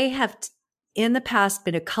 I have in the past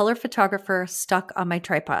been a color photographer stuck on my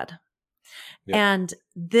tripod. Yep. And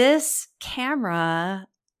this camera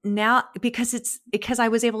now, because I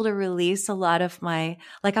was able to release a lot of my,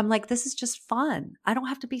 I'm like, this is just fun. I don't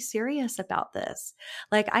have to be serious about this.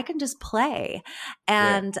 I can just play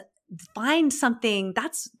and find something.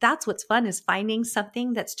 That's what's fun, is finding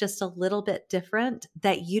something that's just a little bit different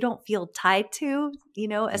that you don't feel tied to,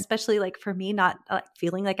 especially for me, not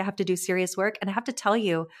feeling like I have to do serious work. And I have to tell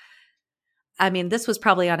you, I mean, this was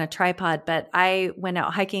probably on a tripod, but I went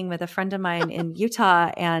out hiking with a friend of mine in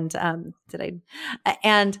Utah, and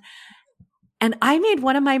and I made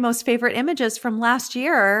one of my most favorite images from last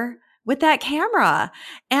year with that camera,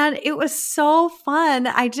 and it was so fun.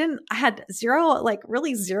 I had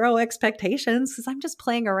really zero expectations because I'm just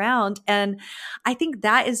playing around, and I think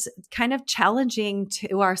that is kind of challenging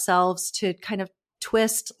to ourselves to kind of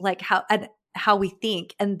twist how we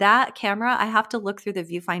think. And that camera, I have to look through the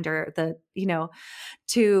viewfinder,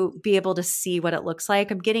 to be able to see what it looks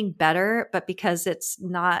like. I'm getting better, but because it's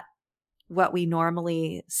not what we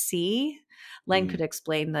normally see, Len could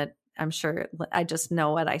explain that. I'm sure I just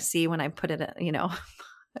know what I see when I put it, when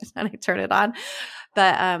I turn it on.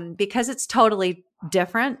 But because it's totally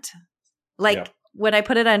different, when I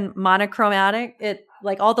put it on monochromatic, it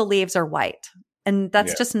all the leaves are white. And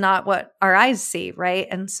that's just not what our eyes see, right?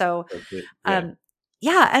 And so,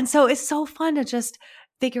 and so it's so fun to just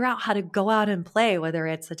figure out how to go out and play, whether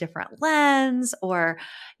it's a different lens or,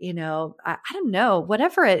 I don't know,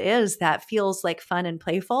 whatever it is that feels like fun and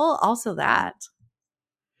playful, also that.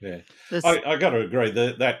 Yeah. I got to agree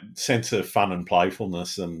that sense of fun and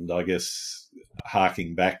playfulness, and I guess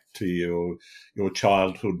harking back to your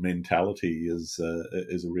childhood mentality is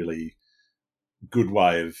a really good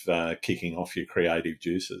way of kicking off your creative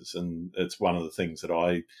juices. And it's one of the things that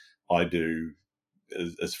I do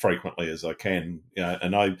as frequently as I can,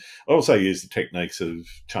 and I also use the techniques of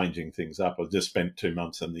changing things up. I've just spent 2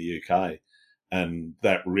 months in the UK, and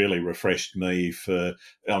that really refreshed me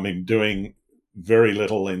doing very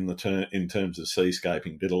little in terms of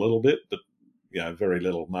seascaping. Did a little bit, but very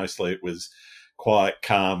little. Mostly it was quiet,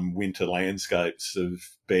 calm winter landscapes of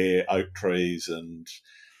bare oak trees and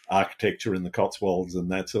architecture in the Cotswolds and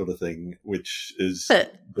that sort of thing, which is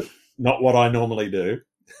not what I normally do.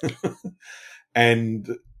 And,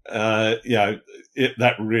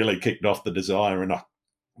 that really kicked off the desire. And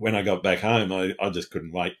when I got back home, I just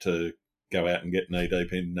couldn't wait to go out and get knee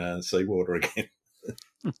deep in seawater again.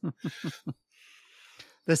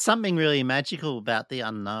 There's something really magical about the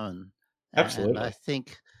unknown. Absolutely. And I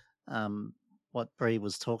think what Brie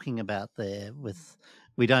was talking about there with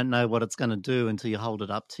we don't know what it's going to do until you hold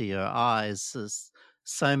it up to your eyes.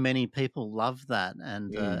 So many people love that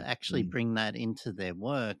and actually bring that into their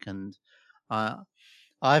work. And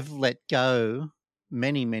I've let go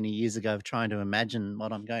many, many years ago of trying to imagine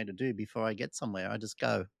what I'm going to do before I get somewhere. I just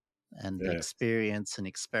go and experience and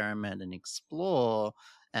experiment and explore.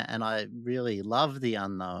 And I really love the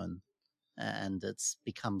unknown, and it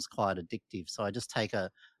becomes quite addictive. So I just take a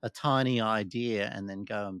tiny idea and then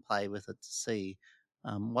go and play with it to see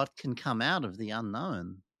what can come out of the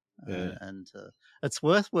unknown. And it's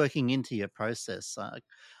worth working into your process.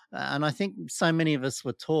 And I think so many of us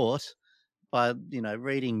were taught by,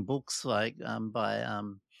 reading books like by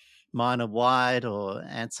Minor White or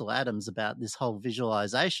Ansel Adams about this whole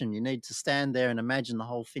visualization. You need to stand there and imagine the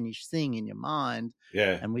whole finished thing in your mind.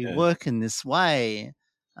 And we work in this way.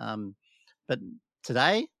 But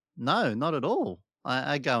today, no, not at all.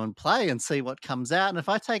 I go and play and see what comes out. And if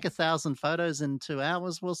I take 1,000 photos in 2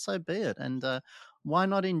 hours, well, so be it. And why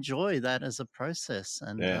not enjoy that as a process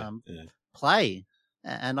and play?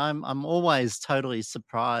 And I'm always totally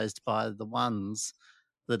surprised by the ones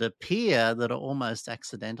that appear that are almost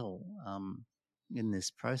accidental in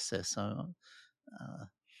this process. So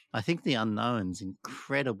I think the unknown's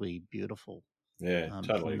incredibly beautiful.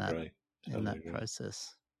 Totally agree. In that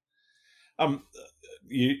process.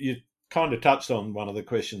 You kind of touched on one of the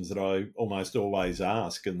questions that I almost always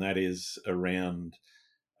ask, and that is around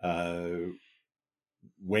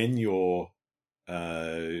when you're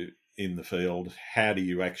in the field, how do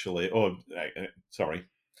you actually? Sorry,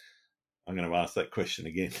 I'm going to ask that question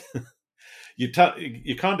again. You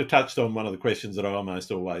kind of touched on one of the questions that I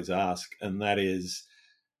almost always ask, and that is,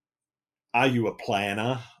 are you a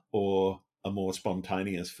planner or a more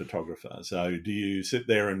spontaneous photographer? So do you sit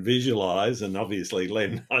there and visualize? And obviously,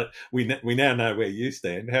 Len, we now know where you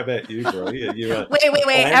stand. How about you, Brie? Are you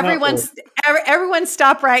wait. Everyone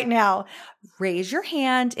stop right now. Raise your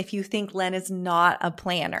hand if you think Len is not a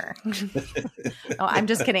planner. No, I'm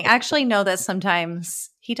just kidding. I actually know that sometimes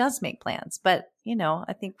he does make plans, but,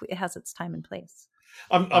 I think it has its time and place.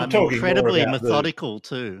 I'm talking incredibly methodical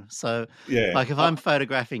too. So like if I'm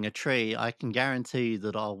photographing a tree, I can guarantee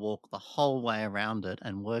that I'll walk the whole way around it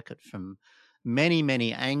and work it from many,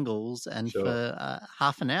 many angles and for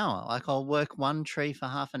half an hour. Like I'll work one tree for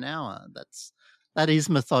half an hour. That is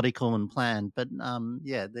methodical and planned. But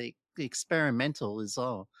the experimental is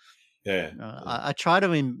I try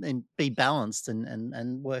to be balanced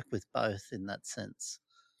and work with both in that sense.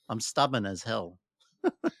 I'm stubborn as hell.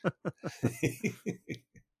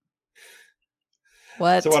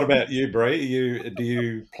 What? So what about you, Brie? Do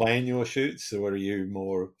you plan your shoots, or are you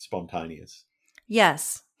more spontaneous?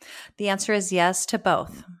 Yes. The answer is yes to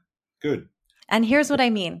both. Good. And here's what I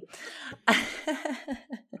mean.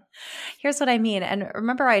 And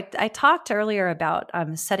remember, I talked earlier about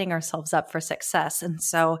setting ourselves up for success. And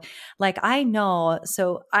so I'm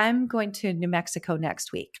going to New Mexico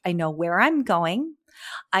next week. I know where I'm going.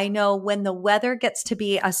 I know when the weather gets to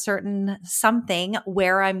be a certain something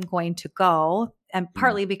where I'm going to go, and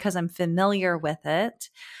partly because I'm familiar with it.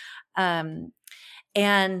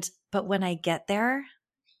 But when I get there,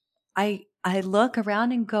 I look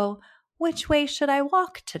around and go, which way should I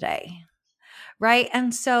walk today? Right.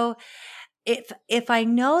 And so if I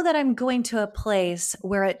know that I'm going to a place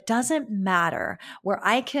where it doesn't matter, where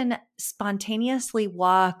I can spontaneously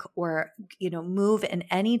walk or, move in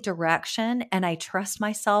any direction, and I trust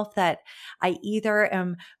myself that I either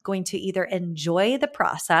am going to either enjoy the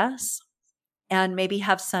process and maybe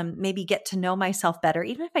maybe get to know myself better,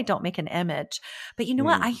 even if I don't make an image. But you know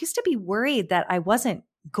what? I used to be worried that I wasn't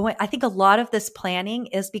going. I think a lot of this planning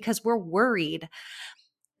is because we're worried.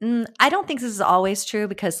 I don't think this is always true,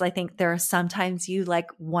 because I think there are sometimes you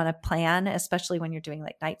want to plan, especially when you're doing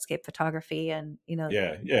nightscape photography, and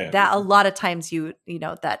that a lot of times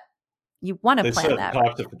that you want to plan that. There's certain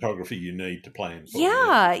types of photography you need to plan for.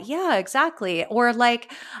 Yeah, exactly. Or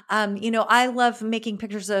I love making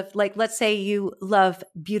pictures of, let's say you love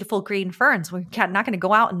beautiful green ferns. We're not going to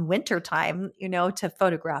go out in wintertime, to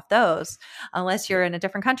photograph those unless you're in a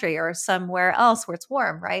different country or somewhere else where it's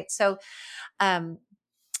warm, right? So,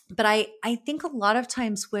 but I think a lot of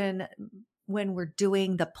times when we're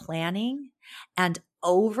doing the planning and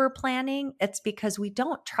over planning, it's because we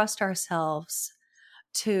don't trust ourselves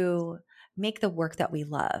to make the work that we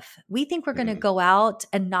love. We think we're going to go out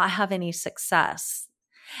and not have any success.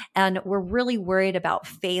 And we're really worried about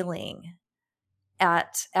failing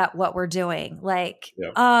at what we're doing.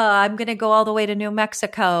 I'm going to go all the way to New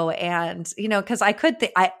Mexico. And, because I could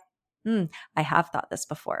think, I have thought this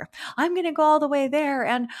before. I'm going to go all the way there.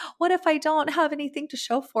 And what if I don't have anything to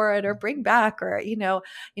show for it or bring back, or,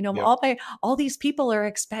 all these people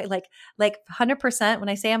are like 100%. When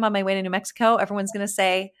I say I'm on my way to New Mexico, everyone's going to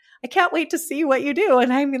say, I can't wait to see what you do.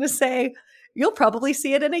 And I'm going to say, you'll probably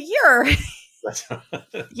see it in a year,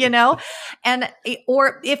 and,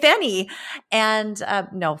 or if any, and,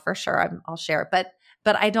 no, for sure. I'll share, but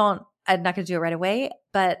I'm not going to do it right away.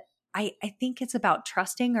 But I think it's about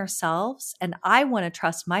trusting ourselves, and I want to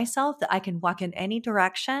trust myself that I can walk in any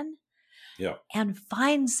direction and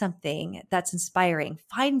find something that's inspiring,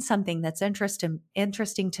 find something that's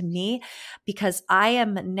interesting to me, because I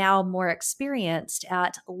am now more experienced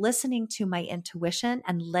at listening to my intuition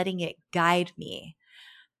and letting it guide me.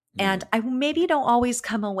 And I maybe don't always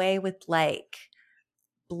come away with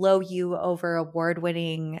blow you over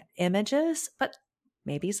award-winning images, but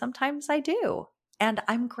maybe sometimes I do. And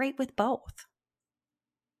I'm great with both.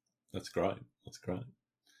 That's great.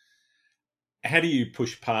 How do you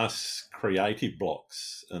push past creative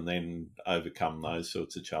blocks and then overcome those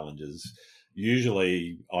sorts of challenges?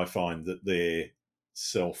 Usually I find that they're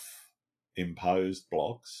self-imposed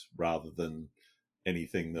blocks rather than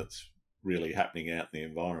anything that's really happening out in the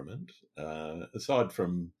environment. Aside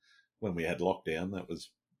from when we had lockdown, that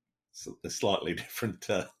was a slightly different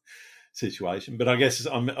situation. But I guess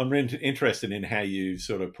I'm interested in how you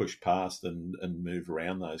sort of push past and move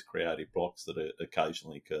around those creative blocks that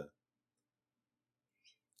occasionally occur.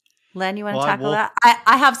 Len, you want to tackle that?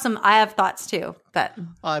 I have thoughts too, but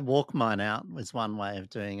I walk mine out was one way of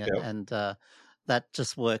doing it, and that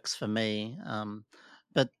just works for me.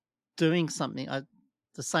 But doing something,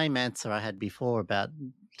 the same answer I had before about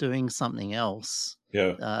doing something else,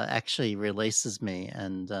 actually releases me,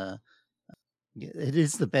 and it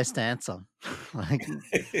is the best answer.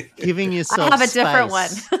 Giving yourself I have a space, different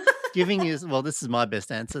one. This is my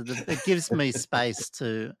best answer. It gives me space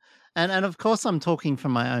to, and of course I'm talking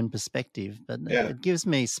from my own perspective, but it gives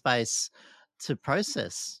me space to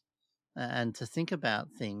process and to think about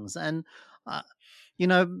things. And,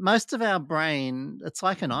 most of our brain, it's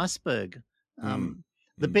like an iceberg.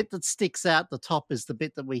 The bit that sticks out the top is the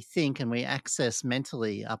bit that we think and we access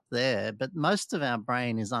mentally up there. But most of our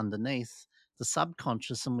brain is underneath the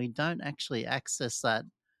subconscious, and we don't actually access that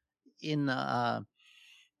in a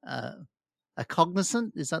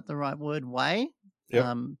cognizant, is that the right word, way?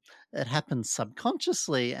 It happens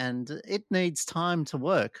subconsciously, and it needs time to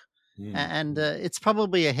work. And it's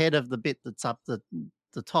probably ahead of the bit that's up the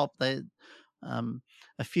top. A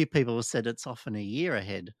few people have said it's often a year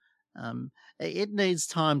ahead. It needs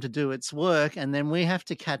time to do its work, and then we have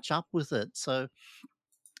to catch up with it. So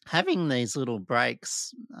having these little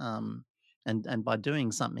breaks and by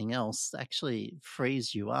doing something else actually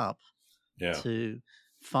frees you up to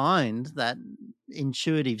find that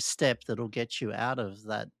intuitive step that'll get you out of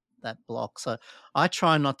that block. So I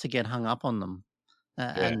try not to get hung up on them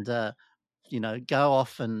and go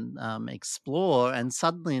off and explore, and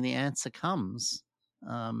suddenly the answer comes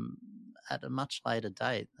at a much later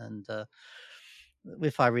date. And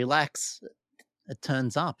if I relax, it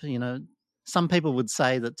turns up. Some people would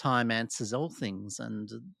say that time answers all things, and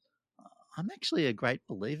I'm actually a great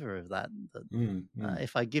believer of that.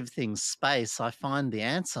 If I give things space, I find the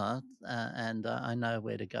answer, and I know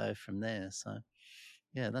where to go from there. So,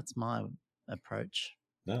 that's my approach.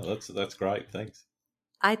 No, that's great. Thanks.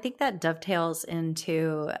 I think that dovetails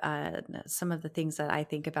into some of the things that I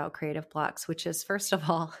think about creative blocks, which is, first of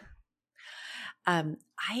all,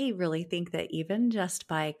 I really think that even just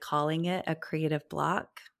by calling it a creative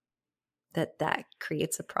block, that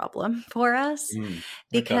creates a problem for us.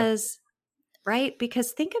 Because, right?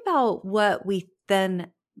 Because think about what we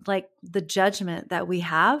then, like the judgment that we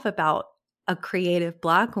have about a creative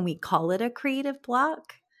block when we call it a creative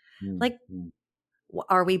block. Like,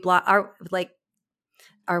 are we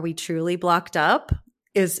are we truly blocked up?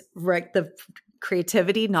 Is the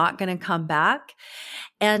creativity not going to come back?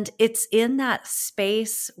 And it's in that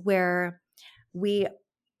space where we're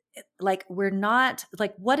not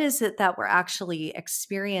like, what is it that we're actually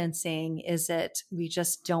experiencing? Is it we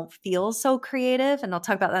just don't feel so creative? And I'll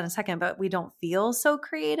talk about that in a second, but we don't feel so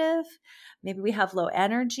creative. Maybe we have low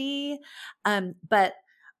energy. But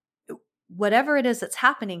whatever it is that's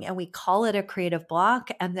happening, and we call it a creative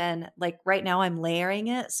block. And then like right now I'm layering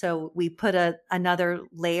it. So we put another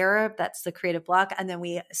layer that's the creative block. And then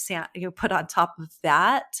we put on top of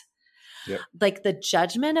that, like the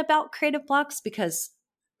judgment about creative blocks, because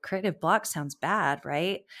creative block sounds bad,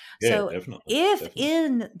 right? Yeah, so definitely. If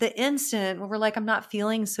in the instant where we're like, I'm not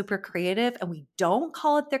feeling super creative, and we don't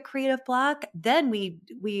call it the creative block, then we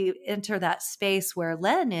enter that space where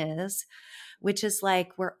Len is, which is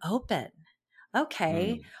like, we're open.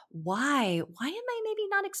 Okay, why am I maybe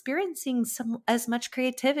not experiencing as much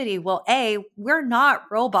creativity? Well, we're not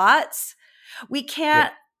robots. We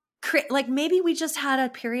can't create, like maybe we just had a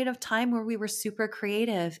period of time where we were super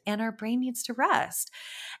creative and our brain needs to rest.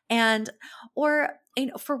 And, or,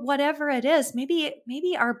 for whatever it is, maybe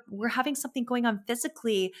we're having something going on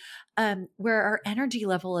physically, where our energy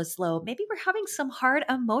level is low. Maybe we're having some hard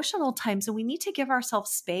emotional times and we need to give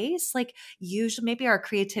ourselves space. Like usually, maybe our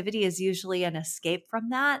creativity is usually an escape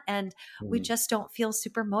from that. And we just don't feel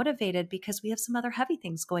super motivated because we have some other heavy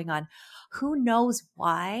things going on. Who knows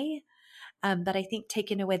why? But I think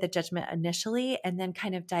taking away the judgment initially and then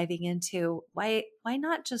kind of diving into why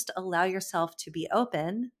not just allow yourself to be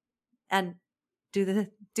open and do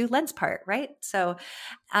Len's part, right? So,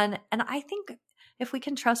 and I think if we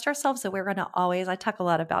can trust ourselves that we're going to always, I talk a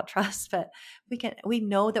lot about trust, but we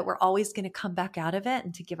know that we're always going to come back out of it,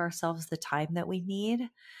 and to give ourselves the time that we need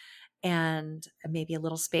and maybe a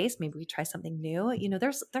little space. Maybe we try something new.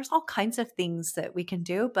 There's all kinds of things that we can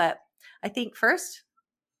do, but I think first,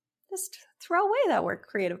 just throw away that word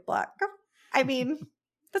creative block. I mean,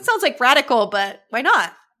 that sounds like radical, but why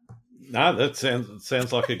not? No, that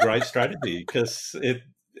sounds like a great strategy, because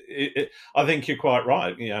I think you're quite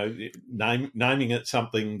right. Naming it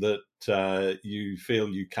something that you feel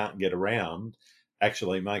you can't get around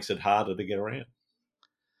actually makes it harder to get around.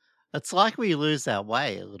 It's like we lose our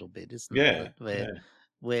way a little bit, isn't it?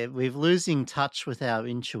 We're losing touch with our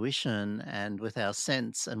intuition and with our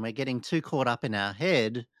sense, and we're getting too caught up in our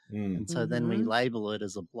head. And so then we label it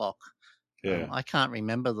as a block. I can't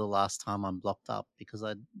remember the last time I'm blocked up, because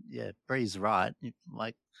Brie's right.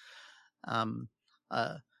 Like,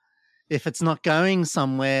 if it's not going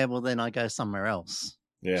somewhere, well, then I go somewhere else.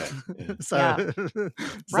 So does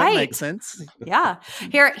that make sense? Yeah.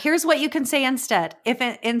 Here's what you can say instead.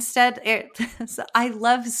 I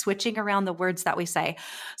love switching around the words that we say.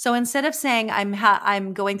 So instead of saying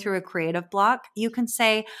I'm going through a creative block, you can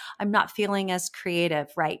say I'm not feeling as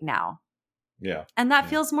creative right now. Yeah. And that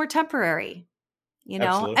feels more temporary,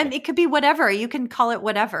 Absolutely. and it could be whatever. You can call it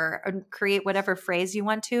whatever and create whatever phrase you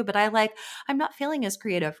want to, but I'm not feeling as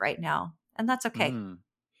creative right now. And that's okay.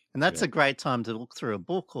 And that's a great time to look through a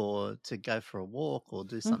book or to go for a walk or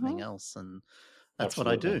do something else. And that's what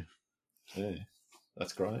I do. Yeah,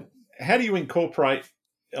 that's great. How do you incorporate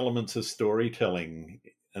elements of storytelling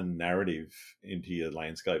and narrative into your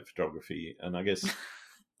landscape photography? And I guess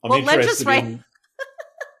I'm interested in...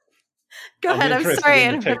 Go ahead. I'm sorry.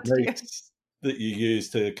 In the techniques that you use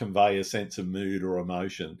to convey a sense of mood or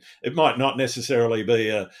emotion. It might not necessarily be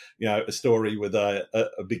a story with a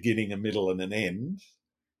beginning, a middle, and an end,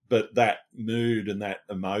 but that mood and that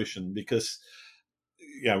emotion. Because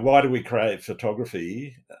why do we create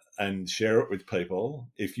photography and share it with people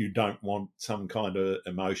if you don't want some kind of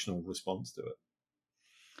emotional response to it?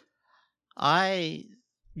 I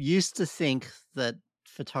used to think that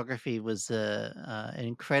photography was an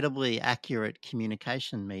incredibly accurate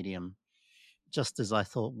communication medium, just as I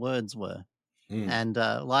thought words were. And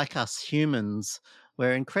like us humans,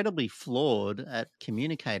 we're incredibly flawed at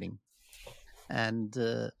communicating. And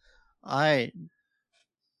I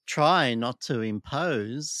try not to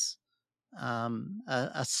impose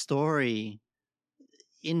a story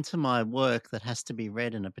into my work that has to be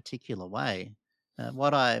read in a particular way.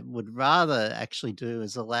 What I would rather actually do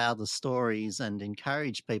is allow the stories and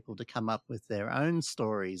encourage people to come up with their own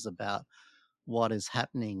stories about what is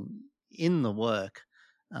happening in the work,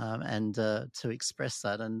 and to express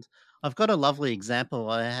that. And I've got a lovely example.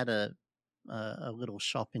 I had a little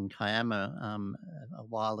shop in Kiama a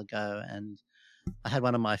while ago, and I had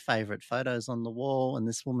one of my favorite photos on the wall, and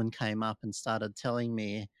this woman came up and started telling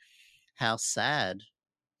me how sad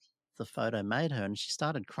the photo made her, and she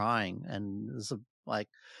started crying, and it was like,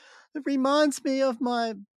 it reminds me of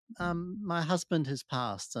my husband who's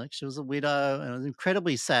passed. Like, she was a widow, and it was an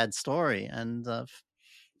incredibly sad story. And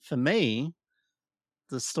for me,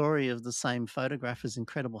 the story of the same photograph is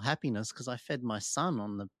incredible happiness, because I fed my son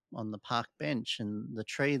on the park bench and the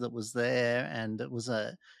tree that was there, and it was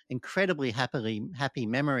a incredibly happy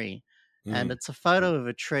memory. And it's a photo of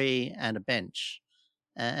a tree and a bench,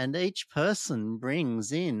 and each person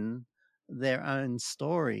brings in their own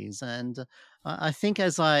stories. And I think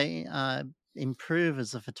as I improve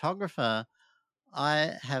as a photographer,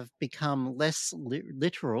 I have become less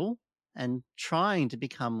literal, and trying to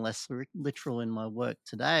become less literal in my work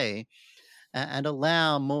today, and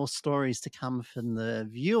allow more stories to come from the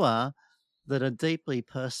viewer that are deeply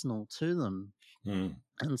personal to them.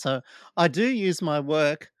 And so I do use my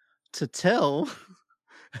work to tell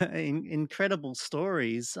incredible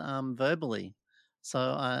stories verbally. So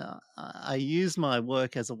I use my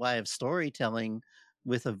work as a way of storytelling,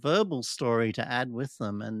 with a verbal story to add with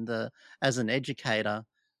them. And as an educator,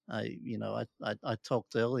 I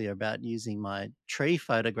talked earlier about using my tree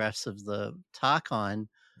photographs of the Tarkine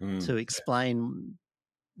to explain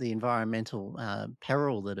the environmental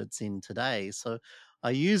peril that it's in today. So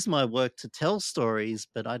I use my work to tell stories,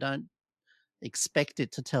 but I don't expect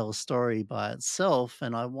it to tell a story by itself,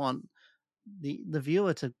 and I want the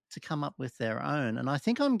viewer to come up with their own. And I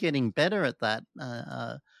think I'm getting better at that.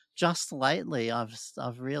 Just lately,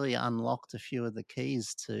 I've really unlocked a few of the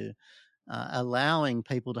keys to allowing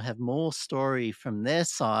people to have more story from their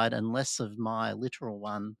side and less of my literal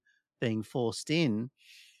one being forced in.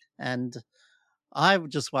 And I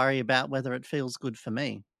would just worry about whether it feels good for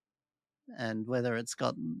me, and whether it's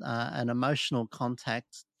got an emotional content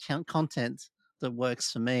that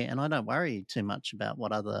works for me. And I don't worry too much about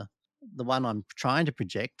the one I'm trying to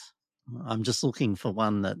project. I'm just looking for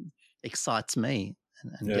one that excites me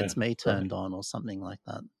and gets me turned on, or something like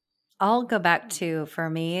that. I'll go back to, for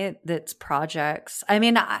me, that's projects. I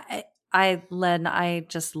mean, Len, I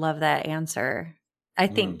just love that answer. I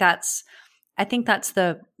think that's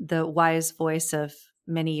the wise voice of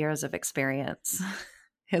many years of experience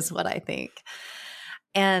is what I think.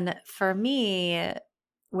 And for me,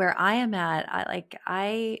 where I am at,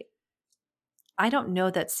 I don't know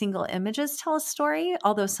that single images tell a story,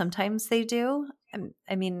 although sometimes they do.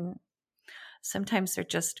 I mean, sometimes they're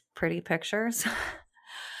just pretty pictures.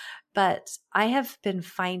 But I have been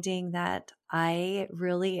finding that I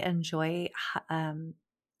really enjoy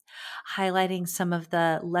highlighting some of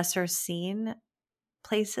the lesser seen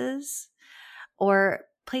places, or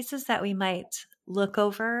places that we might look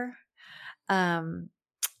over. I'm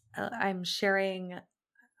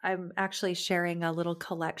actually sharing a little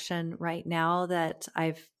collection right now that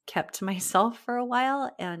I've kept to myself for a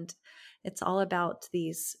while, and it's all about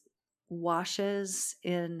these washes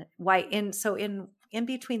in white. In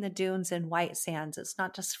between the dunes and white sands, it's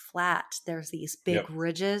not just flat. There's these big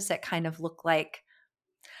ridges that kind of look like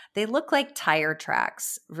tire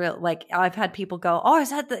tracks. Like, I've had people go, "Oh,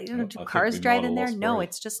 is that do cars drive in there?" No,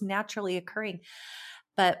 it's just naturally occurring.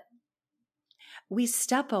 But we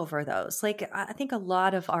step over those. Like, I think a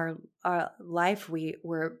lot of our life,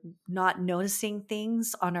 we're not noticing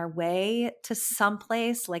things on our way to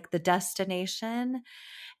someplace, like the destination.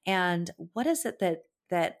 And what is it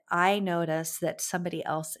that I notice that somebody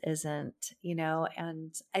else isn't,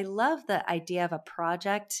 And I love the idea of a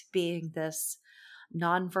project being this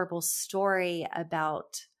nonverbal story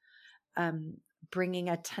about bringing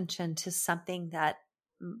attention to something that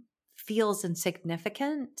feels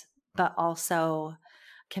insignificant, but also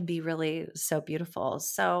can be really so beautiful.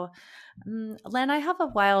 So, Len, I have a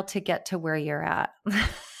while to get to where you're at.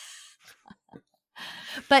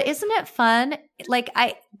 But isn't it fun? Like,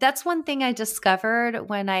 that's one thing I discovered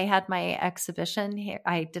when I had my exhibition here.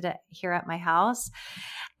 I did it here at my house,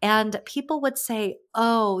 and people would say,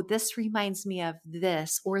 "Oh, this reminds me of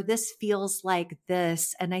this," or "This feels like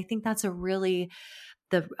this." And I think that's a really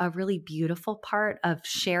beautiful part of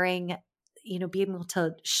sharing, being able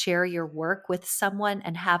to share your work with someone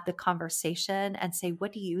and have the conversation and say,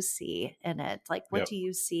 "What do you see in it? Like, what do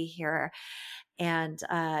you see here?" And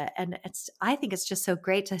I think it's just so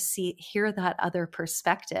great to hear that other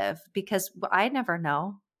perspective, because I never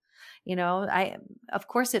know. Of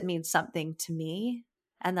course it means something to me,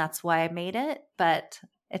 and that's why I made it. But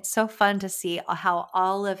it's so fun to see how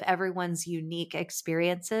all of everyone's unique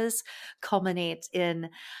experiences culminate in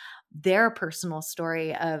their personal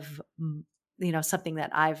story of, something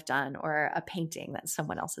that I've done or a painting that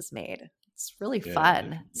someone else has made. It's really fun.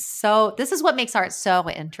 Definitely. So this is what makes art so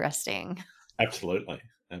interesting. Absolutely.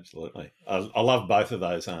 I love both of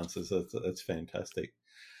those answers. It's fantastic.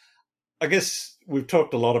 I guess we've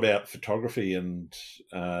talked a lot about photography and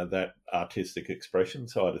that artistic expression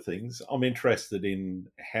side of things. I'm interested in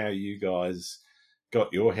how you guys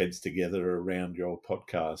got your heads together around your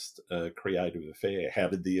podcast, Creative Affair. How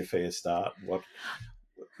did the affair start?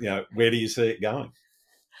 Where do you see it going?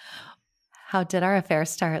 How did our affair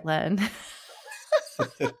start, Len?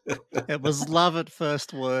 It was love at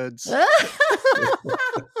first words.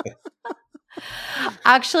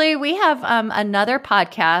 Actually, we have another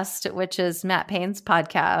podcast, which is Matt Payne's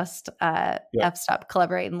podcast, F-Stop,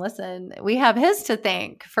 Collaborate, and Listen. We have his to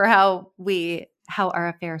thank for how our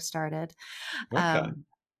affair started. Okay.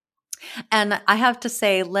 And I have to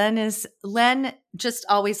say, Len just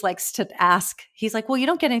always likes to ask. He's like, well, you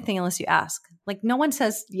don't get anything unless you ask. Like, no one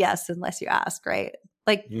says yes unless you ask, right?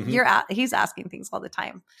 Like, he's asking things all the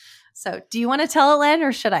time. So do you want to tell it, Len,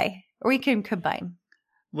 or should I? Or we can combine.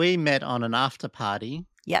 We met on an after party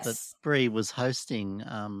that Brie was hosting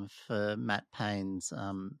for Matt Payne's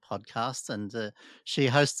podcast, and she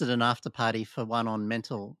hosted an after party for one on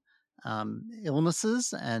mental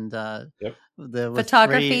illnesses, and there were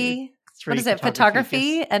photography. What is it?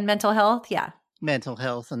 Photography and mental health. Yeah, mental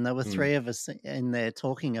health, and there were three of us in there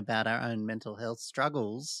talking about our own mental health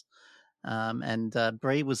struggles, and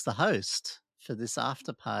Brie was the host for this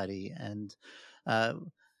after party, and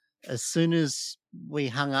as soon as we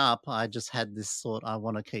hung up, I just had this thought, I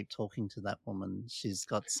want to keep talking to that woman. She's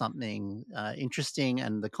got something interesting,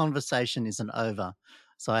 and the conversation isn't over.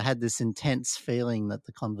 So I had this intense feeling that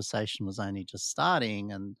the conversation was only just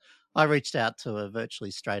starting, and I reached out to her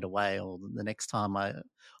virtually straight away, or the next time I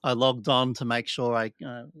logged on to make sure I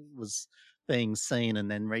was being seen,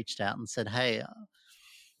 and then reached out and said, hey,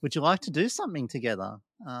 would you like to do something together?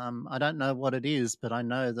 I don't know what it is, but I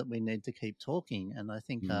know that we need to keep talking. And I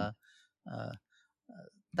think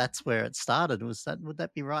that's where it started. Would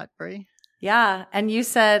that be right, Brie? Yeah. And you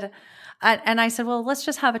said, and I said, well, let's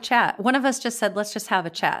just have a chat. One of us just said, let's just have a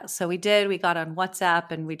chat. So we did. We got on WhatsApp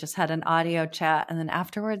and we just had an audio chat. And then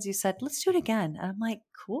afterwards you said, let's do it again. And I'm like,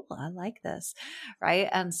 cool, I like this. Right.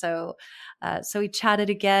 And so we chatted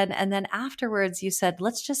again. And then afterwards you said,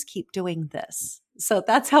 let's just keep doing this. So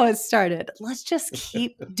that's how it started. Let's just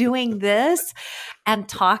keep doing this and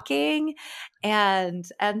talking. And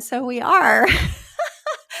so we are.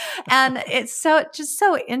 And it's just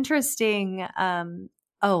so interesting. I'm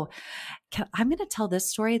going to tell this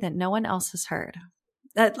story that no one else has heard.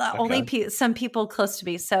 Only some people close to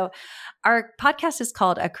me. So our podcast is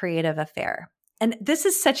called A Creative Affair. And this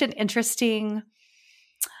is such an interesting,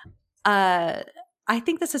 I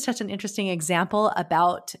think this is such an interesting example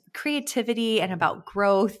about creativity and about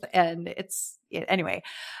growth. And anyway,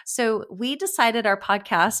 so we decided our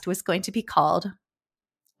podcast was going to be called,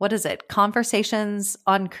 what is it? Conversations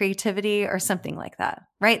on Creativity or something like that,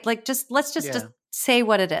 right? Like let's just say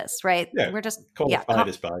what it is, right? Yeah. We're just call it by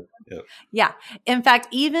spade. Yeah. In fact,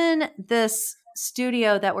 even this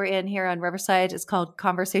studio that we're in here on Riverside is called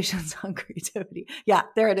Conversations on Creativity. Yeah,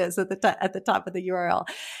 there it is at the top of the URL.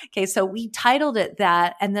 Okay, so we titled it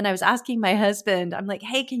that, and then I was asking my husband, I'm like,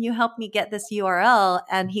 hey, can you help me get this URL?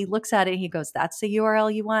 And he looks at it and he goes, that's the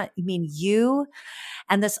URL you want? You mean you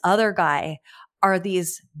and this other guy are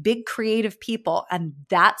these big creative people, and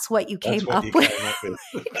that's what you came up with?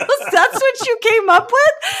 That's what you came up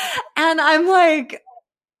with? And I'm like,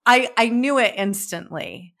 I knew it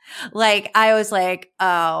instantly. Like, I was like,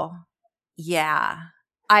 oh, yeah.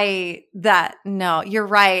 No, you're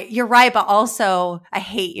right. You're right. But also, I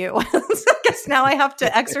hate you. So I guess now I have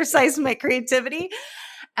to exercise my creativity.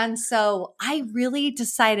 And so I really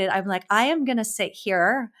decided, I'm like, I am going to sit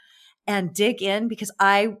here and dig in because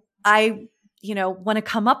I want to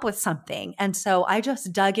come up with something. And so I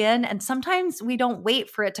just dug in, and sometimes we don't wait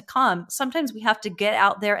for it to come. Sometimes we have to get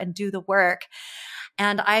out there and do the work.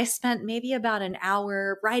 And I spent maybe about an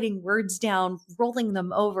hour writing words down, rolling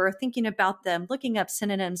them over, thinking about them, looking up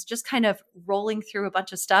synonyms, just kind of rolling through a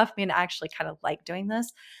bunch of stuff. I mean, I actually kind of like doing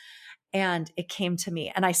this. And it came to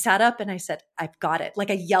me, and I sat up and I said, I've got it. Like,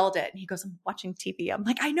 I yelled it. And he goes, I'm watching TV. I'm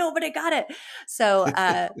like, I know, but I got it. So,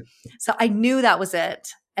 so I knew that was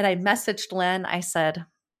it. And I messaged Len. I said,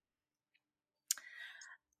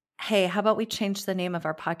 hey, how about we change the name of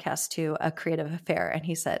our podcast to A Creative Affair? And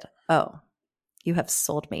he said, oh, You have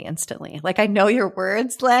sold me instantly. Like, I know your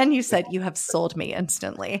words, Len. You said you have sold me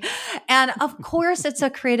instantly. And of course, it's a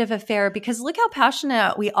creative affair because look how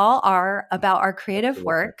passionate we all are about our creative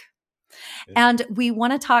work. Yeah. And we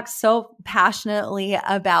want to talk so passionately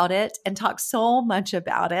about it and talk so much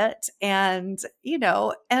about it. And,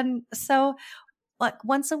 and so like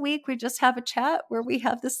once a week, we just have a chat where we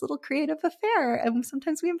have this little creative affair, and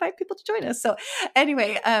sometimes we invite people to join us. So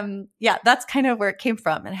anyway, that's kind of where it came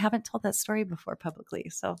from. And I haven't told that story before publicly.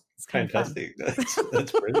 So it's kind fantastic. of fun.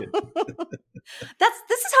 That's brilliant.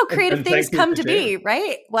 This is how creative things come to be,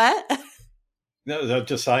 right? What? No, I'm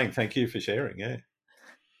just saying thank you for sharing. Yeah.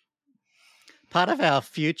 Part of our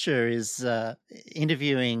future is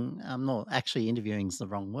interviewing. Not actually interviewing is the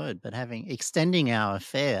wrong word, but extending our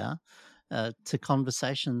affair to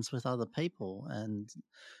conversations with other people. And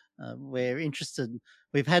we're interested.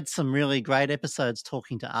 We've had some really great episodes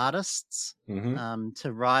talking to artists,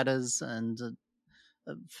 to writers. And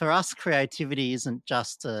for us, creativity isn't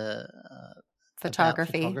just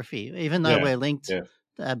photography. Even though we're linked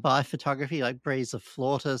by photography, like Brie's a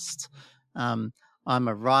flautist. I'm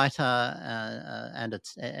a writer and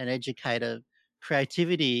an educator.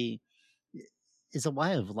 Creativity is a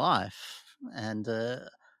way of life. And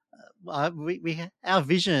our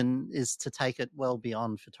vision is to take it well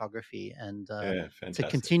beyond photography and to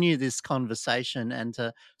continue this conversation and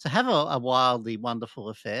to have a wildly wonderful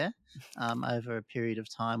affair over a period of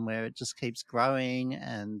time where it just keeps growing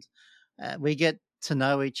and we get to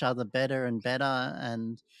know each other better and better.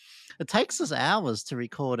 And it takes us hours to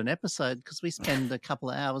record an episode because we spend a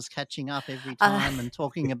couple of hours catching up every time and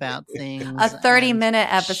talking about things. A 30-minute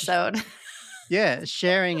episode. Yeah,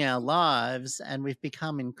 sharing our lives, and we've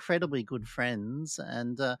become incredibly good friends.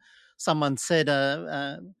 And someone said,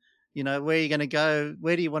 where are you going to go?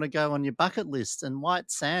 Where do you want to go on your bucket list? And White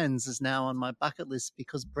Sands is now on my bucket list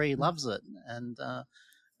because Brie loves it. And,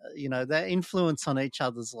 their influence on each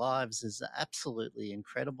other's lives is absolutely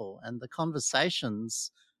incredible. And the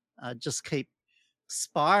conversations just keep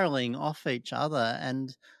spiraling off each other.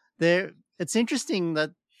 And it's interesting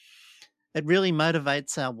that it really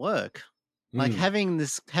motivates our work. Like having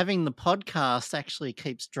the podcast actually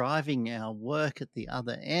keeps driving our work at the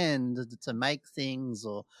other end to make things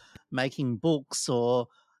or making books or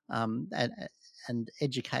and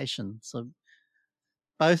education. So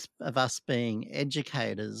both of us being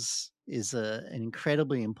educators is an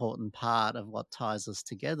incredibly important part of what ties us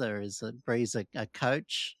together. Is that Brie's a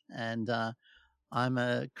coach and I'm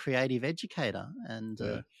a creative educator, and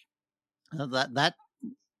that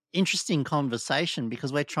interesting conversation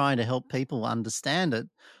because we're trying to help people understand it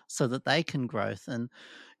so that they can grow.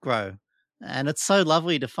 And it's so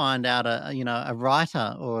lovely to find out a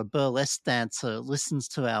writer or a burlesque dancer listens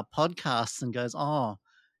to our podcast and goes, oh,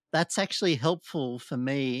 that's actually helpful for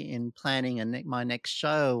me in planning my next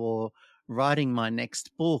show or writing my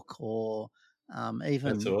next book or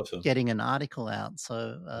even getting an article out.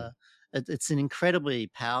 So it's an incredibly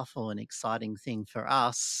powerful and exciting thing for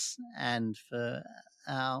us and for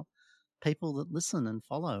our people that listen and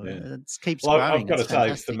follow. It keeps growing. I've got to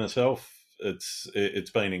say for myself, it's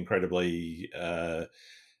been incredibly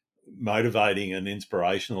motivating and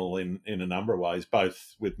inspirational in a number of ways,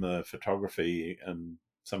 both with my photography and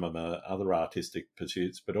some of my other artistic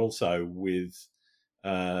pursuits, but also with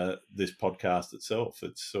this podcast itself.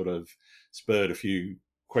 It's sort of spurred a few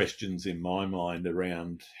questions in my mind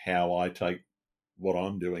around how I take what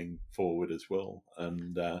I'm doing forward as well.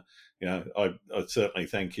 And, I certainly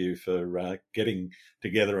thank you for getting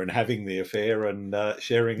together and having the affair and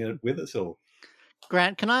sharing it with us all.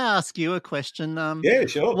 Grant, can I ask you a question? Yeah,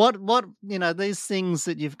 sure. What these things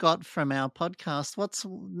that you've got from our podcast,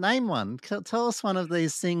 name one. Tell us one of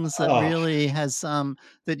these things that really has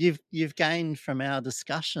that you've gained from our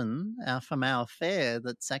discussion, from our affair,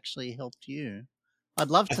 that's actually helped you. I'd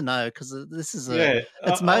love to know because this is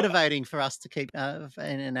it's motivating for us to keep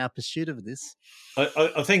in our pursuit of this.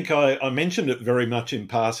 I think I mentioned it very much in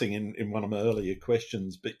passing in one of my earlier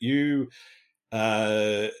questions, but you,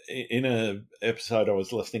 in an episode I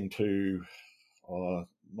was listening to,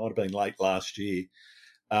 might have been late last year,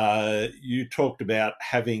 you talked about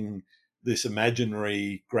having this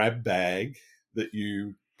imaginary grab bag that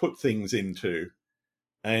you put things into,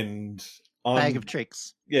 and bag of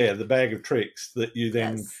tricks. Yeah, the bag of tricks that you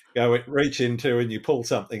then go reach into and you pull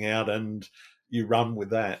something out and you run with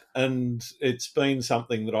that. And it's been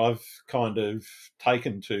something that I've kind of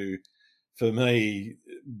taken to, for me,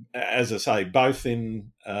 as I say, both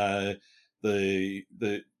in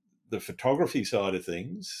the photography side of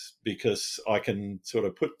things, because I can sort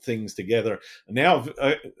of put things together. And now,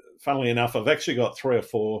 funnily enough, I've actually got 3 or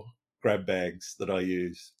 4 grab bags that I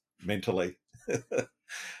use mentally.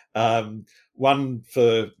 One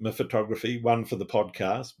for my photography, one for the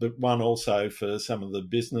podcast, but one also for some of the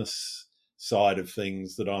business side of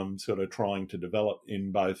things that I'm sort of trying to develop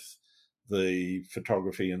in both the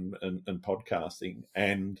photography and podcasting.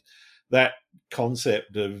 And that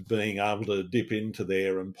concept of being able to dip into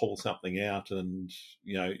there and pull something out, and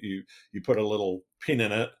you put a little pin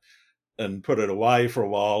in it and put it away for a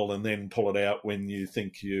while and then pull it out when you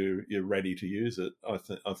think you're ready to use it,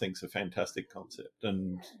 I think is a fantastic concept.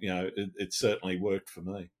 And it certainly worked for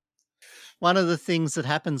me. One of the things that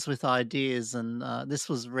happens with ideas, and this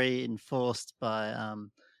was reinforced by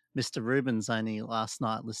Mr. Rubens only last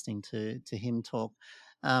night listening to him talk,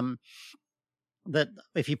 that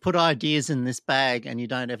if you put ideas in this bag and you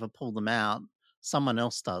don't ever pull them out, someone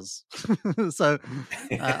else does. So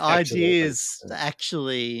ideas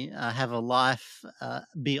actually have a life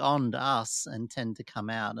beyond us and tend to come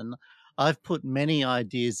out. And I've put many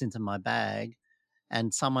ideas into my bag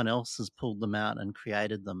and someone else has pulled them out and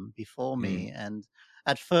created them before me. And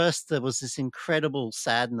at first there was this incredible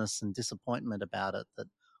sadness and disappointment about it, that,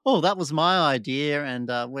 oh, that was my idea, and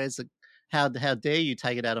where's it? How dare you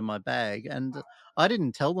take it out of my bag? And I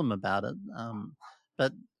didn't tell them about it.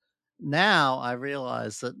 But now I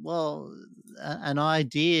realize that, well, an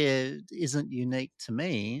idea isn't unique to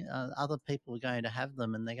me. Other people are going to have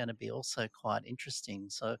them, and they're going to be also quite interesting.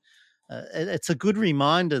 So it's a good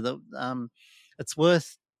reminder that it's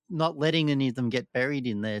worth not letting any of them get buried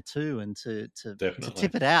in there too, and to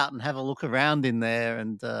tip it out and have a look around in there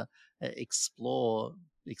and explore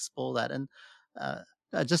that. And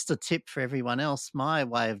just a tip for everyone else, my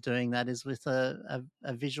way of doing that is with a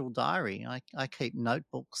visual diary. I keep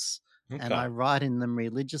notebooks. Okay. And I write in them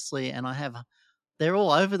religiously, and they're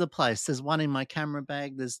all over the place. There's one in my camera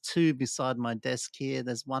bag. There's two beside my desk here.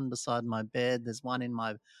 There's one beside my bed. There's one in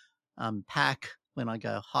my pack when I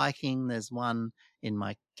go hiking. There's one in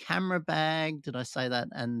my camera bag. Did I say that?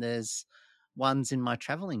 And there's ones in my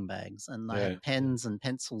traveling bags, and I have pens and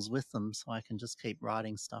pencils with them, so I can just keep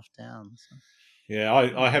writing stuff down. So. Yeah,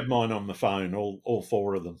 I have mine on the phone, all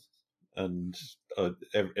four of them. And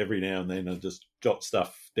every now and then I just jot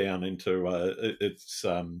stuff down into it's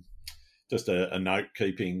just a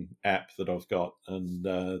note-keeping app that I've got. And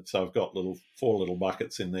so I've got four little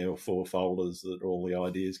buckets in there, or 4 folders that all the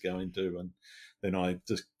ideas go into. And then I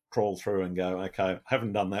just crawl through and go, okay, I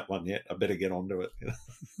haven't done that one yet. I better get onto it.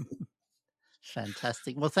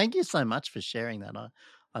 Fantastic. Well, thank you so much for sharing that.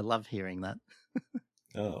 I love hearing that.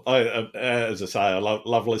 As I say, I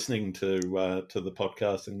love listening to the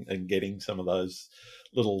podcast and getting some of those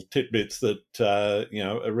little tidbits that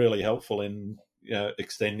are really helpful in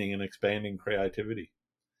extending and expanding creativity.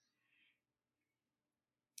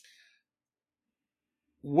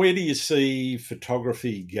 Where do you see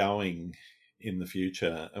photography going in the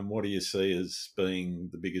future, and what do you see as being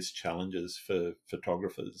the biggest challenges for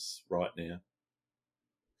photographers right now?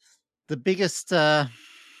 The biggest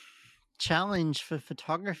challenge for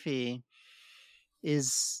photography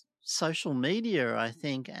is social media, I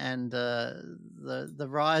think, and the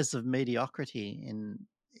rise of mediocrity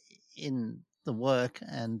in the work.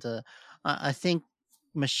 And I think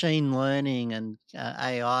machine learning and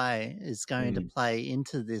AI is going to play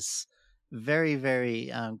into this very,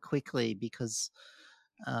 very quickly, because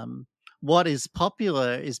what is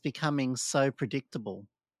popular is becoming so predictable,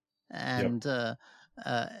 and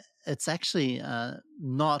it's actually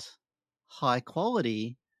not high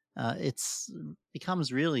quality. It's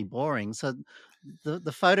becomes really boring. So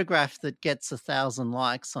the photograph that gets 1,000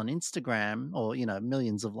 likes on Instagram, or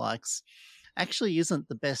millions of likes, actually isn't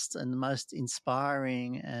the best and the most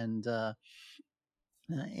inspiring and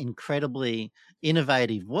incredibly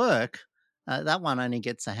innovative work. That one only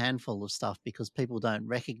gets a handful of stuff because people don't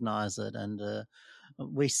recognize it, and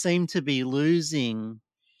we seem to be losing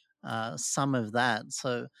some of that.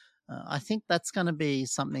 So I think that's going to be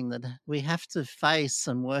something that we have to face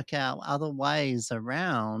and work out other ways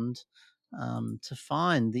around, to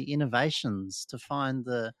find the innovations, to find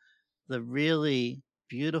the really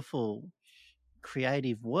beautiful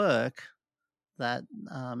creative work that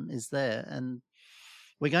is there. And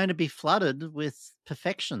we're going to be flooded with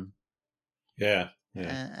perfection. Yeah.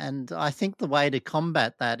 And I think the way to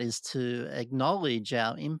combat that is to acknowledge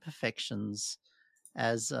our imperfections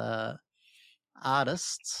as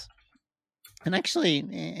artists, and actually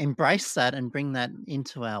embrace that and bring that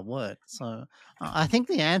into our work. So I think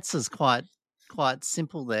the answer is quite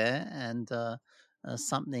simple there, and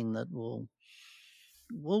something that will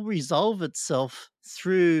resolve itself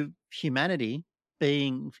through humanity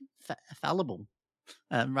being fallible,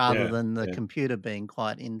 rather than the computer being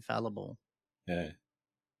quite infallible. Yeah.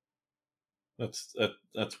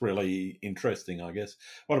 That's really interesting, I guess.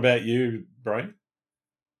 What about you, Brie?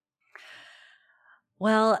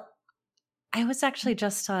 Well, I was actually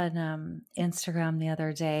just on Instagram the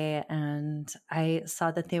other day, and I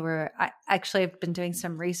saw that I've been doing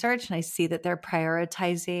some research, and I see that they're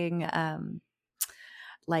prioritizing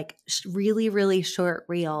like really, really short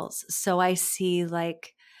reels. So I see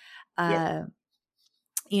like, Yep.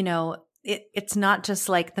 you know, it's not just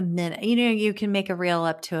like the minute, you can make a reel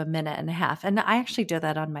up to a minute and a half. And I actually do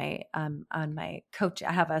that on my coach.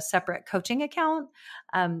 I have a separate coaching account,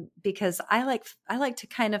 because I like to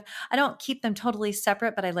kind of, I don't keep them totally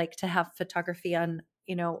separate, but I like to have photography on,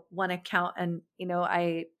 one account. And,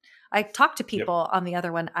 I talk to Yep. people on the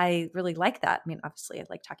other one. I really like that. I mean, obviously I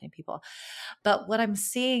like talking to people, but what I'm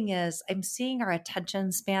seeing is our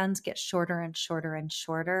attention spans get shorter and shorter and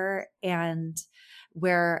shorter. And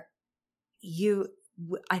where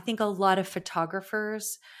I think a lot of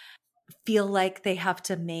photographers feel like they have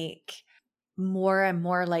to make more and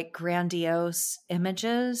more like grandiose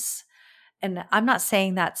images. And I'm not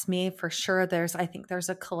saying that's me for sure. I think there's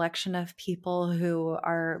a collection of people who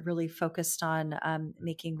are really focused on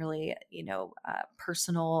making really,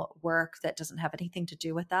 personal work that doesn't have anything to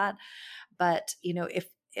do with that. But,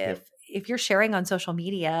 if you're sharing on social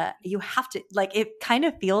media, you have to, like, it kind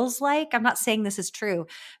of feels like, I'm not saying this is true,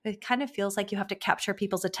 but it kind of feels like you have to capture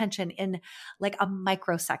people's attention in like a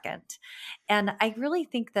microsecond. And I really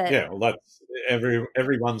think that, Yeah, well, that's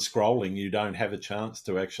everyone scrolling. You don't have a chance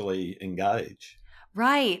to actually engage.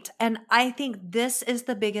 right. And I think this is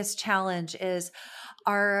the biggest challenge is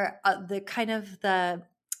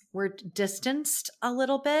we're distanced a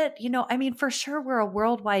little bit, I mean, for sure we're a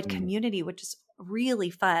worldwide community, which is really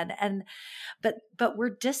fun. But we're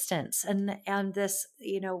distanced, and this,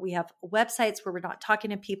 we have websites where we're not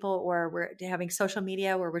talking to people, or we're having social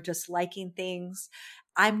media where we're just liking things.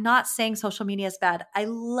 I'm not saying social media is bad. I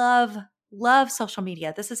love social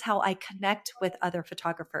media. This is how I connect with other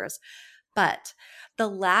photographers. But the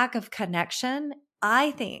lack of connection,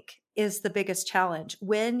 I think, is the biggest challenge.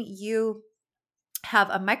 When you have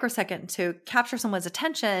a microsecond to capture someone's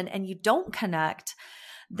attention and you don't connect,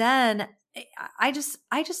 then I just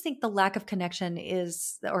think the lack of connection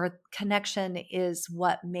is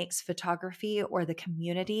what makes photography or the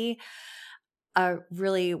community a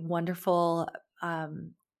really wonderful,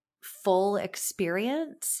 full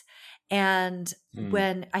experience. And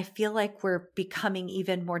when I feel like we're becoming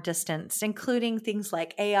even more distanced, including things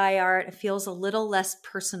like AI art, it feels a little less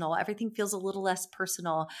personal. Everything feels a little less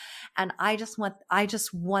personal. And I just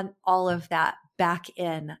want all of that back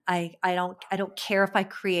in. I don't care if I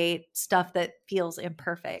create stuff that feels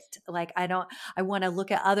imperfect. Like I want to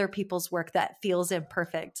look at other people's work that feels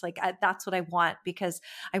imperfect. Like that's what I want, because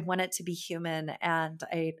I want it to be human. And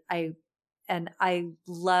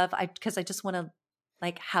because I just want to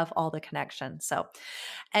like have all the connection. So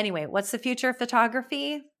anyway, what's the future of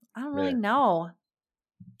photography? I don't really know.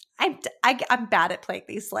 I'm bad at playing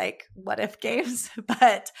these like what if games,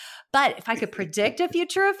 but if I could predict a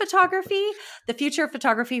future of photography, the future of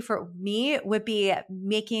photography for me would be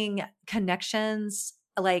making connections,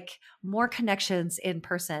 like more connections in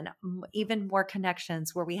person, even more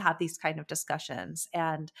connections where we have these kind of discussions.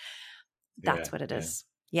 And that's what it is.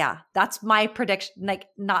 Yeah, that's my prediction, like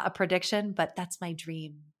not a prediction, but that's my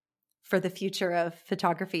dream for the future of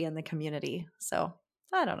photography in the community. So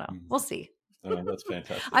I don't know. We'll see. Oh, that's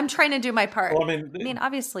fantastic. I'm trying to do my part. Well, I mean,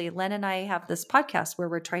 obviously, Len and I have this podcast where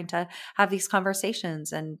we're trying to have these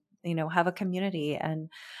conversations and, have a community. And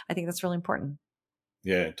I think that's really important.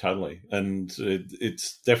 Yeah, totally. And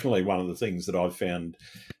it's definitely one of the things that I've found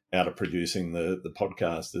out of producing the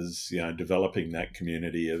podcast is, developing that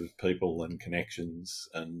community of people and connections.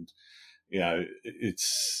 And,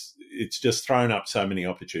 it's just thrown up so many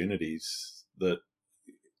opportunities that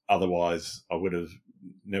otherwise I would have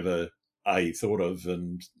never thought of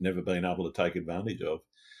and never been able to take advantage of.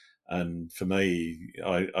 And for me,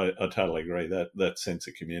 I totally agree that sense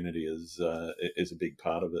of community is a big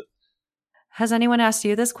part of it. Has anyone asked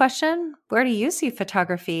you this question? Where do you see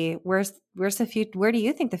photography? Where's the future? Where do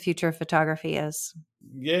you think the future of photography is?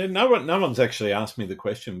 Yeah, no one's actually asked me the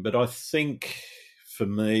question, but I think for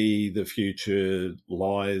me the future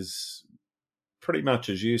lies pretty much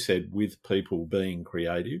as you said, with people being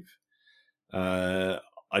creative.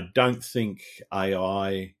 I don't think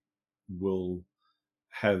AI will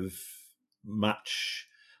have much,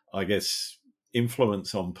 I guess,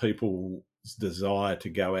 influence on people's desire to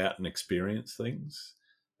go out and experience things.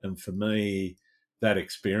 And for me, that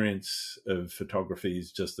experience of photography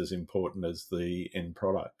is just as important as the end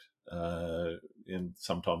product, and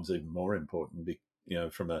sometimes even more important,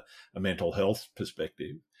 from a mental health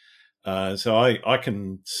perspective. So I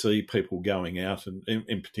can see people going out, and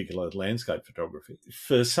in particular landscape photography.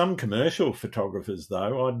 For some commercial photographers,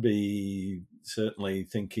 though, I'd be certainly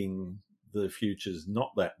thinking the future's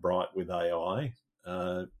not that bright with AI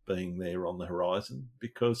being there on the horizon,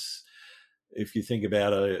 because if you think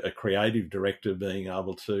about a creative director being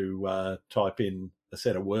able to type in a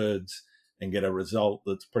set of words and get a result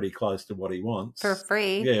that's pretty close to what he wants. For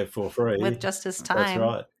free. Yeah, for free. With just his time. That's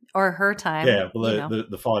right. Or her time. Yeah, well,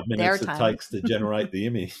 the 5 minutes it takes to generate the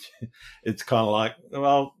image, it's kind of like,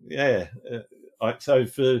 well, yeah. So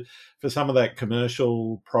for some of that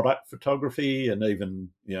commercial product photography, and even,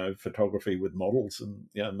 photography with models,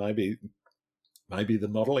 and maybe the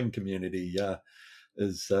modeling community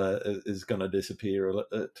is going to disappear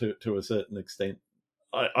to a certain extent.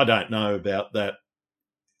 I don't know about that.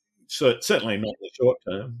 So certainly not in the short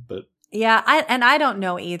term, but yeah, I don't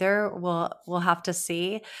know either. We'll have to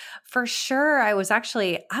see. For sure, I was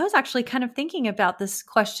actually kind of thinking about this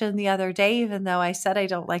question the other day, even though I said I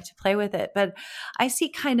don't like to play with it. But I see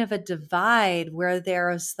kind of a divide where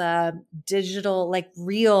there's the digital, like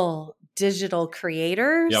real digital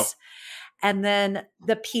creators. Yep. And then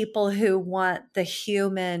the people who want the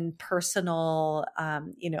human, personal,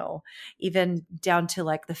 even down to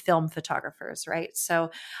like the film photographers, right? So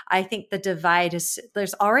I think the divide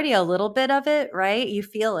there's already a little bit of it, right? You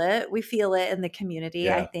feel it. We feel it in the community,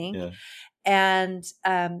 I think. Yeah. And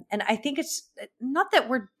I think it's not that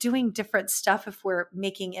we're doing different stuff if we're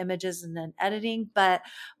making images and then editing, but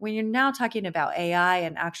when you're now talking about AI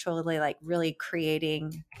and actually like really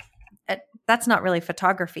creating, that's not really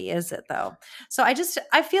photography, is it though? So I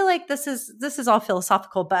feel like this is all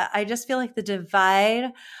philosophical, but I just feel like the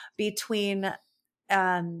divide between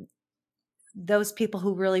those people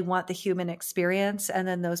who really want the human experience and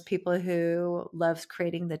then those people who love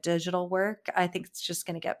creating the digital work, I think it's just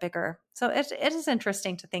going to get bigger. So it is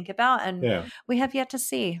interesting to think about, and we have yet to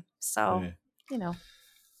see. So,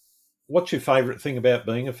 What's your favorite thing about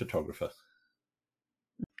being a photographer?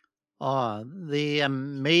 Oh, the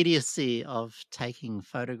immediacy of taking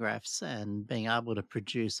photographs and being able to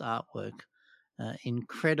produce artwork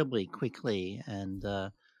incredibly quickly and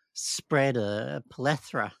spread a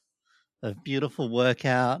plethora of beautiful work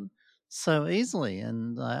out so easily.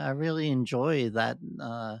 And I really enjoy that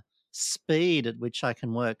speed at which I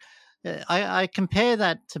can work. I compare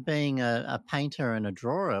that to being a painter and a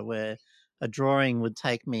drawer, where a drawing would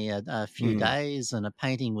take me a few days and a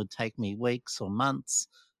painting would take me weeks or months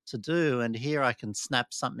to do, and here I can snap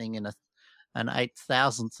something in an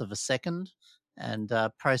 8,000th of a second and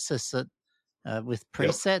process it with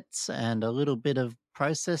presets and a little bit of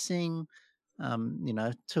processing,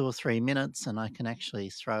 2 or 3 minutes, and I can actually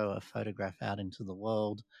throw a photograph out into the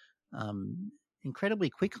world incredibly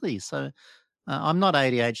quickly. So I'm not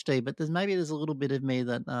ADHD, but there's a little bit of me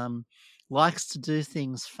that likes to do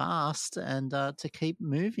things fast and to keep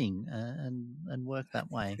moving and work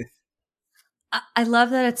that way. I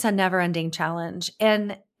love that it's a never-ending challenge,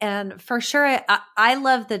 and for sure, I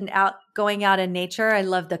love going out in nature. I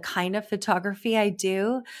love the kind of photography I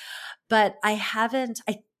do, but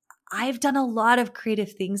I've done a lot of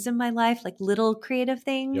creative things in my life, like little creative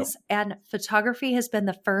things, and photography has been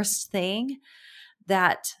the first thing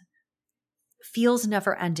that feels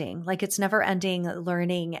never-ending. Like it's never-ending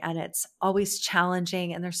learning, and it's always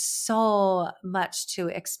challenging, and there's so much to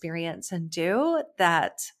experience and do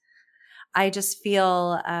that I just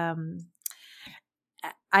feel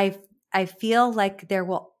I feel like it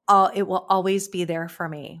will always be there for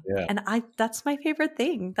me. Yeah. And that's my favorite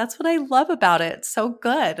thing. That's what I love about it. So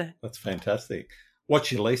good. That's fantastic.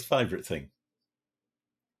 What's your least favorite thing?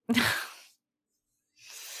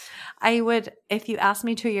 I would, if you asked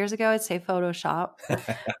me 2 years ago, I'd say Photoshop.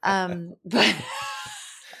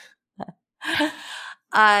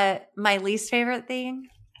 My least favorite thing,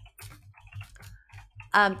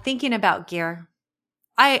 thinking about gear.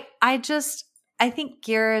 I think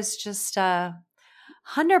gear is just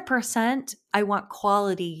 100%. I want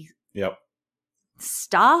quality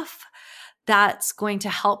stuff that's going to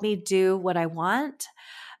help me do what I want.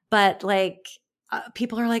 But like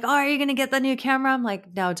people are like, "Oh, are you going to get the new camera?" I'm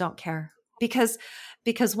like, "No, don't care." Because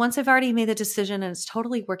once I've already made the decision and it's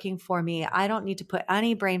totally working for me, I don't need to put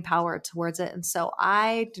any brain power towards it. And so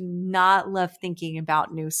I do not love thinking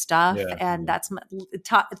about new stuff. Yeah. And that's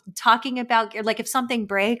talking about, like, if something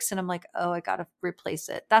breaks and I'm like, oh, I got to replace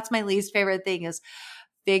it. That's my least favorite thing, is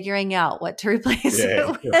figuring out what to replace it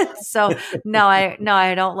with. Yeah. So no, I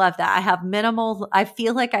don't love that. I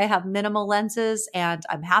feel like I have minimal lenses and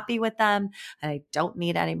I'm happy with them and I don't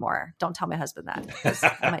need any more. Don't tell my husband that, because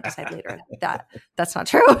I might decide later that that's not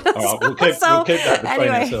true. All right, we'll keep that between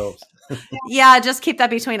ourselves. Yeah, just keep that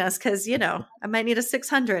between us because, I might need a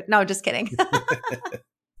 600. No, just kidding.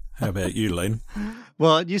 How about you, Len?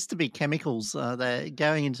 Well, it used to be chemicals.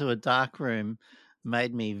 Going into a dark room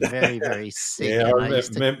made me very, very sick. Yeah, I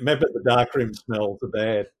remember the dark room smells are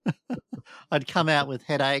bad. I'd come out with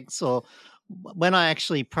headaches, or when I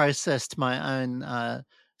actually processed my own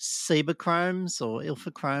sebachromes or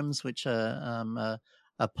ilfachromes, which are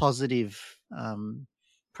a positive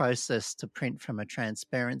process to print from a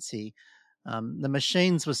transparency. The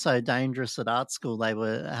machines were so dangerous at art school, they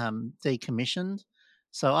were decommissioned.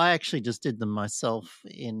 So I actually just did them myself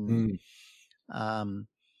in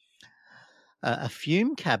a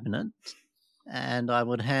fume cabinet, and I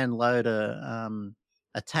would hand load a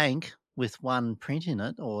tank with one print in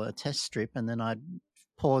it or a test strip, and then I'd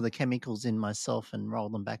pour the chemicals in myself and roll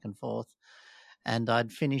them back and forth. And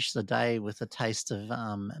I'd finish the day with a taste of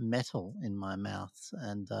metal in my mouth,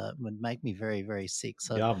 and it would make me very, very sick.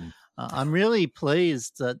 So I'm really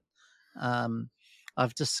pleased that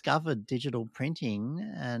I've discovered digital printing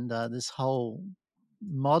and this whole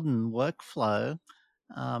modern workflow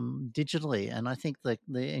digitally. And I think the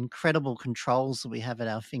incredible controls that we have at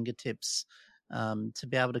our fingertips to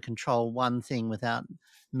be able to control one thing without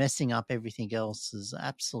messing up everything else is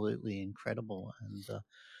absolutely incredible. And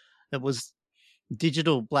it was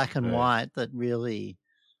digital black and white that really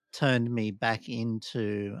turned me back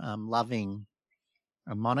into loving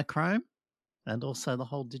a monochrome and also the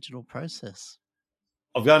whole digital process.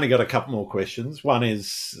 I've only got a couple more questions. One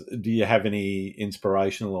is, do you have any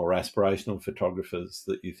inspirational or aspirational photographers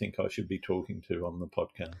that you think I should be talking to on the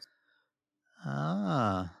podcast?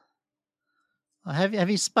 Have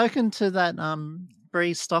you spoken to that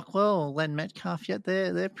Brie Stockwell or Len Metcalf yet?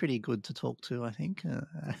 They're pretty good to talk to, I think,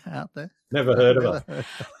 out there. Never heard of her.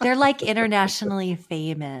 They're like internationally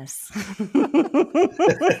famous.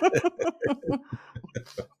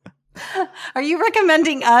 Are you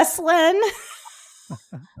recommending us, Len?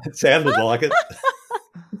 It sounded like it.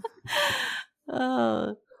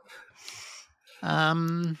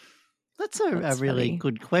 That's a really funny.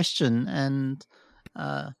 good question, and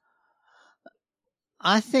I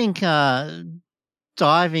think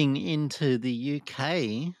diving into the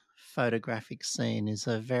UK photographic scene is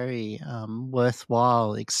a very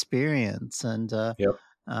worthwhile experience, and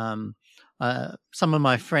some of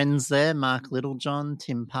my friends there, Mark Littlejohn,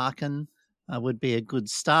 Tim Parkin, would be a good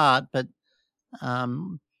start, but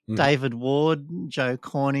David Ward, Joe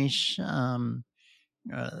Cornish, that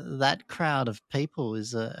crowd of people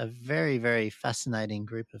is a very, very fascinating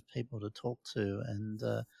group of people to talk to, and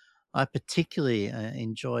I particularly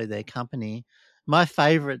enjoy their company. My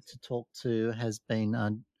favourite to talk to has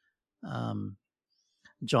been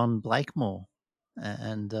John Blakemore,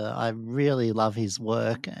 and I really love his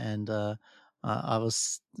work, and I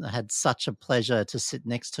had such a pleasure to sit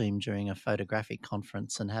next to him during a photographic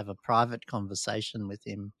conference and have a private conversation with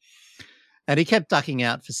him. And he kept ducking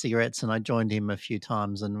out for cigarettes, and I joined him a few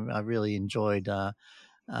times, and I really enjoyed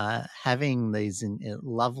having these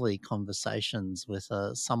lovely conversations with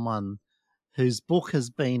someone whose book has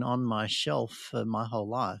been on my shelf for my whole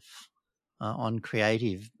life on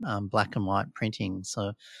creative black and white printing.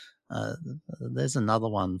 So there's another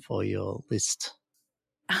one for your list.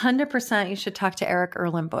 100% you should talk to Eric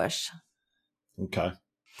Erlenbush. Okay.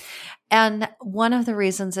 And one of the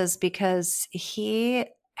reasons is because I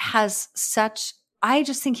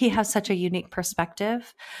just think he has such a unique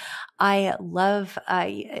perspective. I love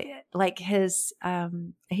like his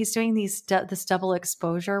he's doing this double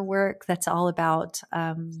exposure work that's all about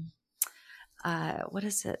what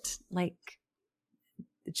is it, like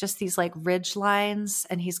just these like ridge lines,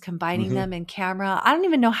 and he's combining them in camera. I don't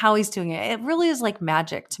even know how he's doing it. It really is like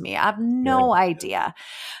magic to me. I have no idea.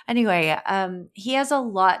 Anyway, he has a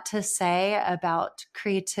lot to say about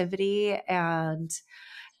creativity and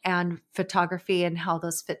photography and how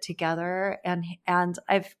those fit together. And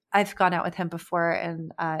I've gone out with him before,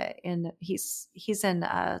 and he's in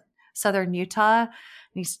southern Utah, and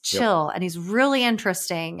he's chill and he's really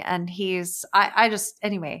interesting. And I just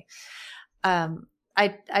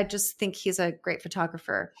think he's a great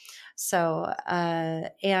photographer. So,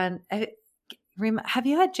 and have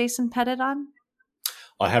you had Jason Pettit on?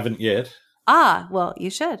 I haven't yet. Well, you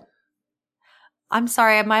should. I'm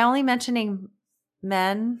sorry. Am I only mentioning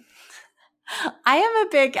men? I am a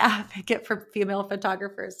big advocate for female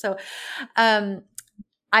photographers. So, I'm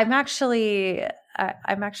actually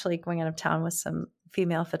going out of town with some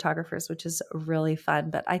female photographers, which is really fun.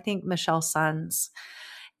 But I think Michelle Sons,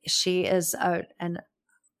 she is an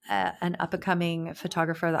up-and-coming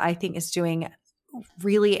photographer that I think is doing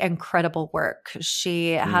really incredible work.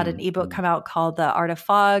 She had an ebook come out called The Art of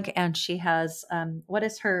Fog, and she has what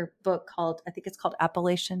is her book called? I think it's called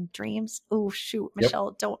Appalachian Dreams. Oh shoot,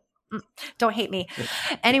 Michelle, don't hate me.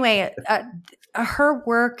 Anyway, her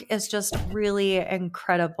work is just really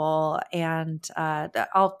incredible, and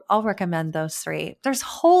I'll recommend those 3. There's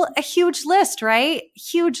a huge list, right?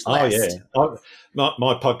 Huge list. Oh yeah,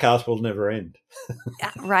 my podcast will never end.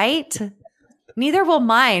 Right? Neither will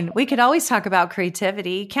mine. We could always talk about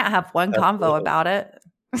creativity. You can't have one convo about it.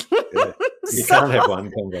 Yeah. You can't have one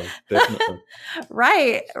convo, definitely.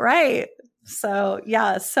 Right. So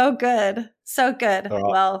yeah, so good. Right.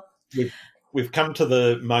 Well, we've come to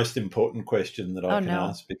the most important question that I can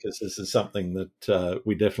ask, because this is something that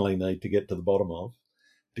we definitely need to get to the bottom of.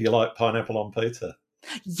 Do you like pineapple on pizza?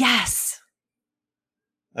 Yes.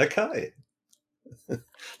 Okay.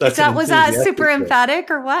 Was that super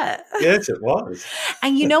emphatic or what? Yes, it was.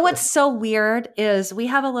 And you know what's so weird is we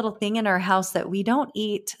have a little thing in our house that we don't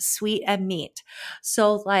eat sweet and meat.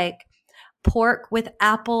 So like pork with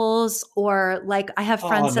apples, or like I have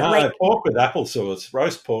friends that like pork with applesauce.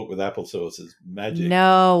 Roast pork with applesauce is magic.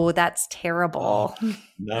 No, that's terrible.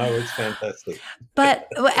 No, it's fantastic. But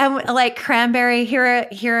like cranberry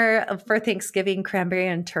here for Thanksgiving, cranberry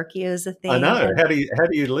and turkey is a thing. I know. How do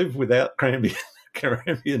you live without cranberry?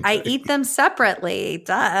 I eat them separately,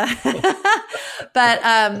 duh. But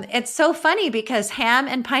it's so funny because ham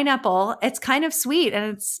and pineapple, it's kind of sweet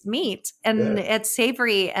and it's meat and it's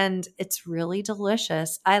savory and it's really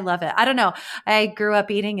delicious. I love it. I don't know. I grew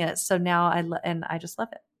up eating it, so now I just love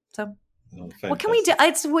it. So what can we do?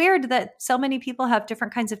 It's weird that so many people have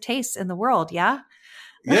different kinds of tastes in the world. Yeah.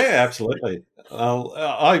 Yeah, absolutely.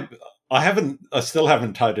 I still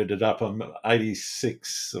haven't toted it up. I'm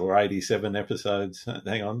 86 or 87 episodes.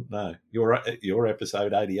 Hang on. No, your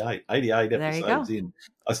episode 88. 88 episodes in.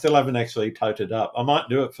 I still haven't actually toted up. I might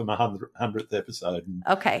do it for my 100th episode. And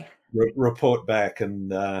okay. Report back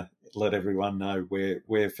and let everyone know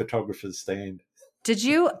where photographers stand.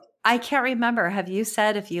 I can't remember. Have you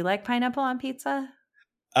said if you like pineapple on pizza?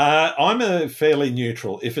 I'm a fairly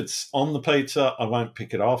neutral. If it's on the pizza, I won't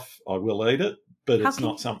pick it off. I will eat it. But it's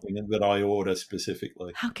not something that I order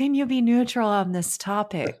specifically. How can you be neutral on this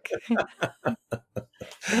topic?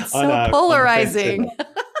 It's so polarizing.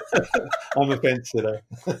 I'm a fence sitter.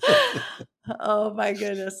 Oh, my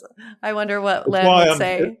goodness. I wonder what That's Len would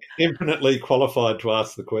say. I'm infinitely qualified to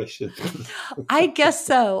ask the question. I guess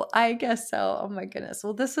so. Oh, my goodness.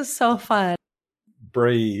 Well, this is so fun.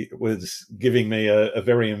 Brie was giving me a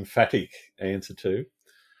very emphatic answer to,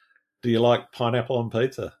 do you like pineapple on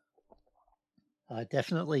pizza? I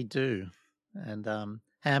definitely do. And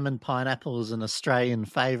ham and pineapple is an Australian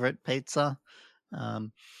favourite pizza. I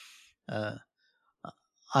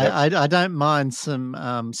don't mind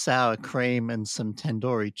some sour cream and some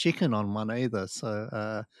tandoori chicken on one either.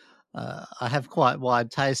 So I have quite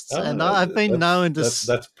wide tastes. And I've been known to...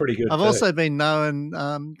 That's pretty good. I've also been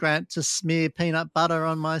known, Grant, to smear peanut butter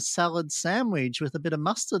on my salad sandwich with a bit of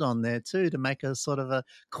mustard on there too, to make a sort of a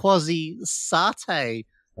quasi-satay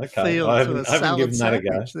feel to a salad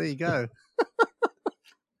sandwich. There you go.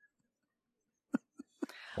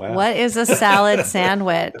 Wow. What is a salad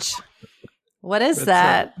sandwich? What is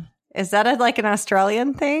that? Is that like an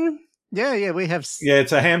Australian thing? Yeah, we have. Yeah,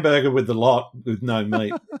 it's a hamburger with no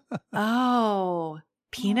meat. Oh,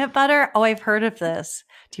 peanut butter? Oh, I've heard of this.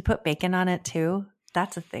 Do you put bacon on it too?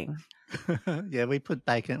 That's a thing. Yeah, we put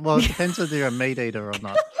bacon. Well, it depends whether you're a meat eater or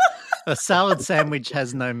not. A salad sandwich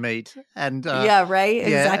has no meat, and yeah, right,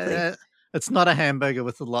 exactly. It's not a hamburger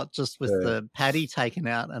with a lot, just with the patty taken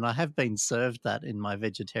out. And I have been served that in my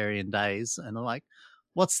vegetarian days, and I'm like,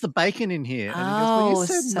 "What's the bacon in here?" And he goes, "Well, you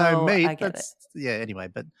said no meat." Anyway,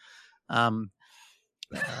 but a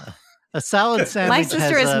salad sandwich. My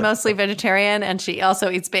sister is mostly vegetarian, and she also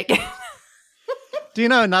eats bacon. Do you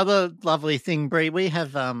know another lovely thing, Brie? We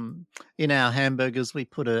have in our hamburgers we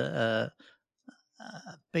put a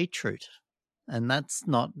beetroot, and that's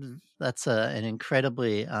an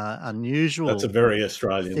incredibly unusual. That's a very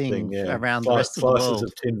Australian thing around the rest of the world. Slices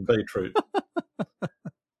of tinned beetroot,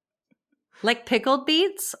 like pickled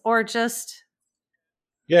beets, or just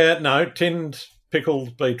tinned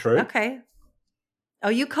pickled beetroot. Okay. Oh,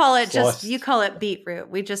 you call it beetroot.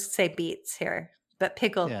 We just say beets here. But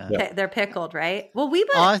pickled, they're pickled, right? Well, we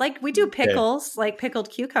do pickles, like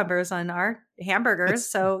pickled cucumbers on our hamburgers.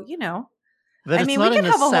 So, But we could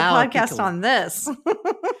have a whole podcast pickle on this.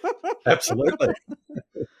 Absolutely.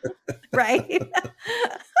 Right?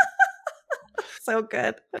 So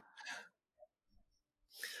good.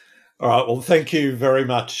 All right. Well, thank you very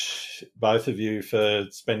much, both of you, for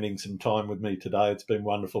spending some time with me today. It's been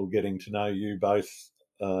wonderful getting to know you both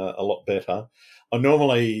a lot better. I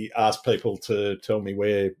normally ask people to tell me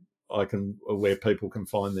where people can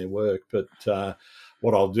find their work, but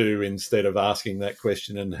what I'll do instead of asking that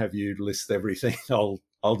question and have you list everything,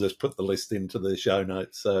 I'll just put the list into the show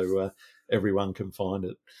notes so everyone can find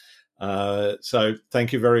it. So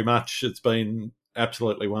thank you very much. It's been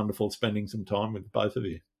absolutely wonderful spending some time with both of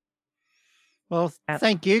you. Well,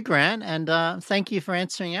 thank you, Grant, and thank you for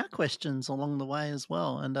answering our questions along the way as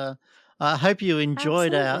well. And I hope you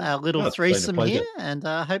enjoyed our little threesome here, and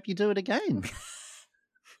I hope you do it again.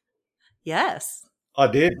 Yes. I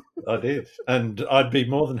did. And I'd be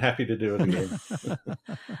more than happy to do it again.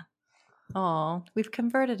 Oh, we've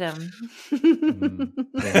converted him.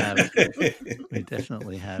 We have. We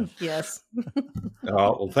definitely have. Yes.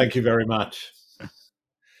 Well, thank you very much.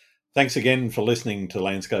 Thanks again for listening to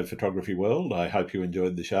Landscape Photography World. I hope you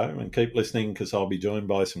enjoyed the show, and keep listening because I'll be joined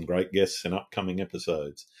by some great guests in upcoming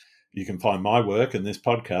episodes. You can find my work and this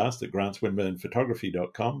podcast at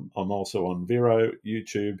grantswinburnphotography.com. I'm also on Vero,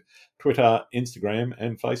 YouTube, Twitter, Instagram,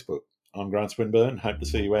 and Facebook. I'm Grant Swinburne. Hope to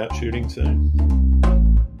see you out shooting soon.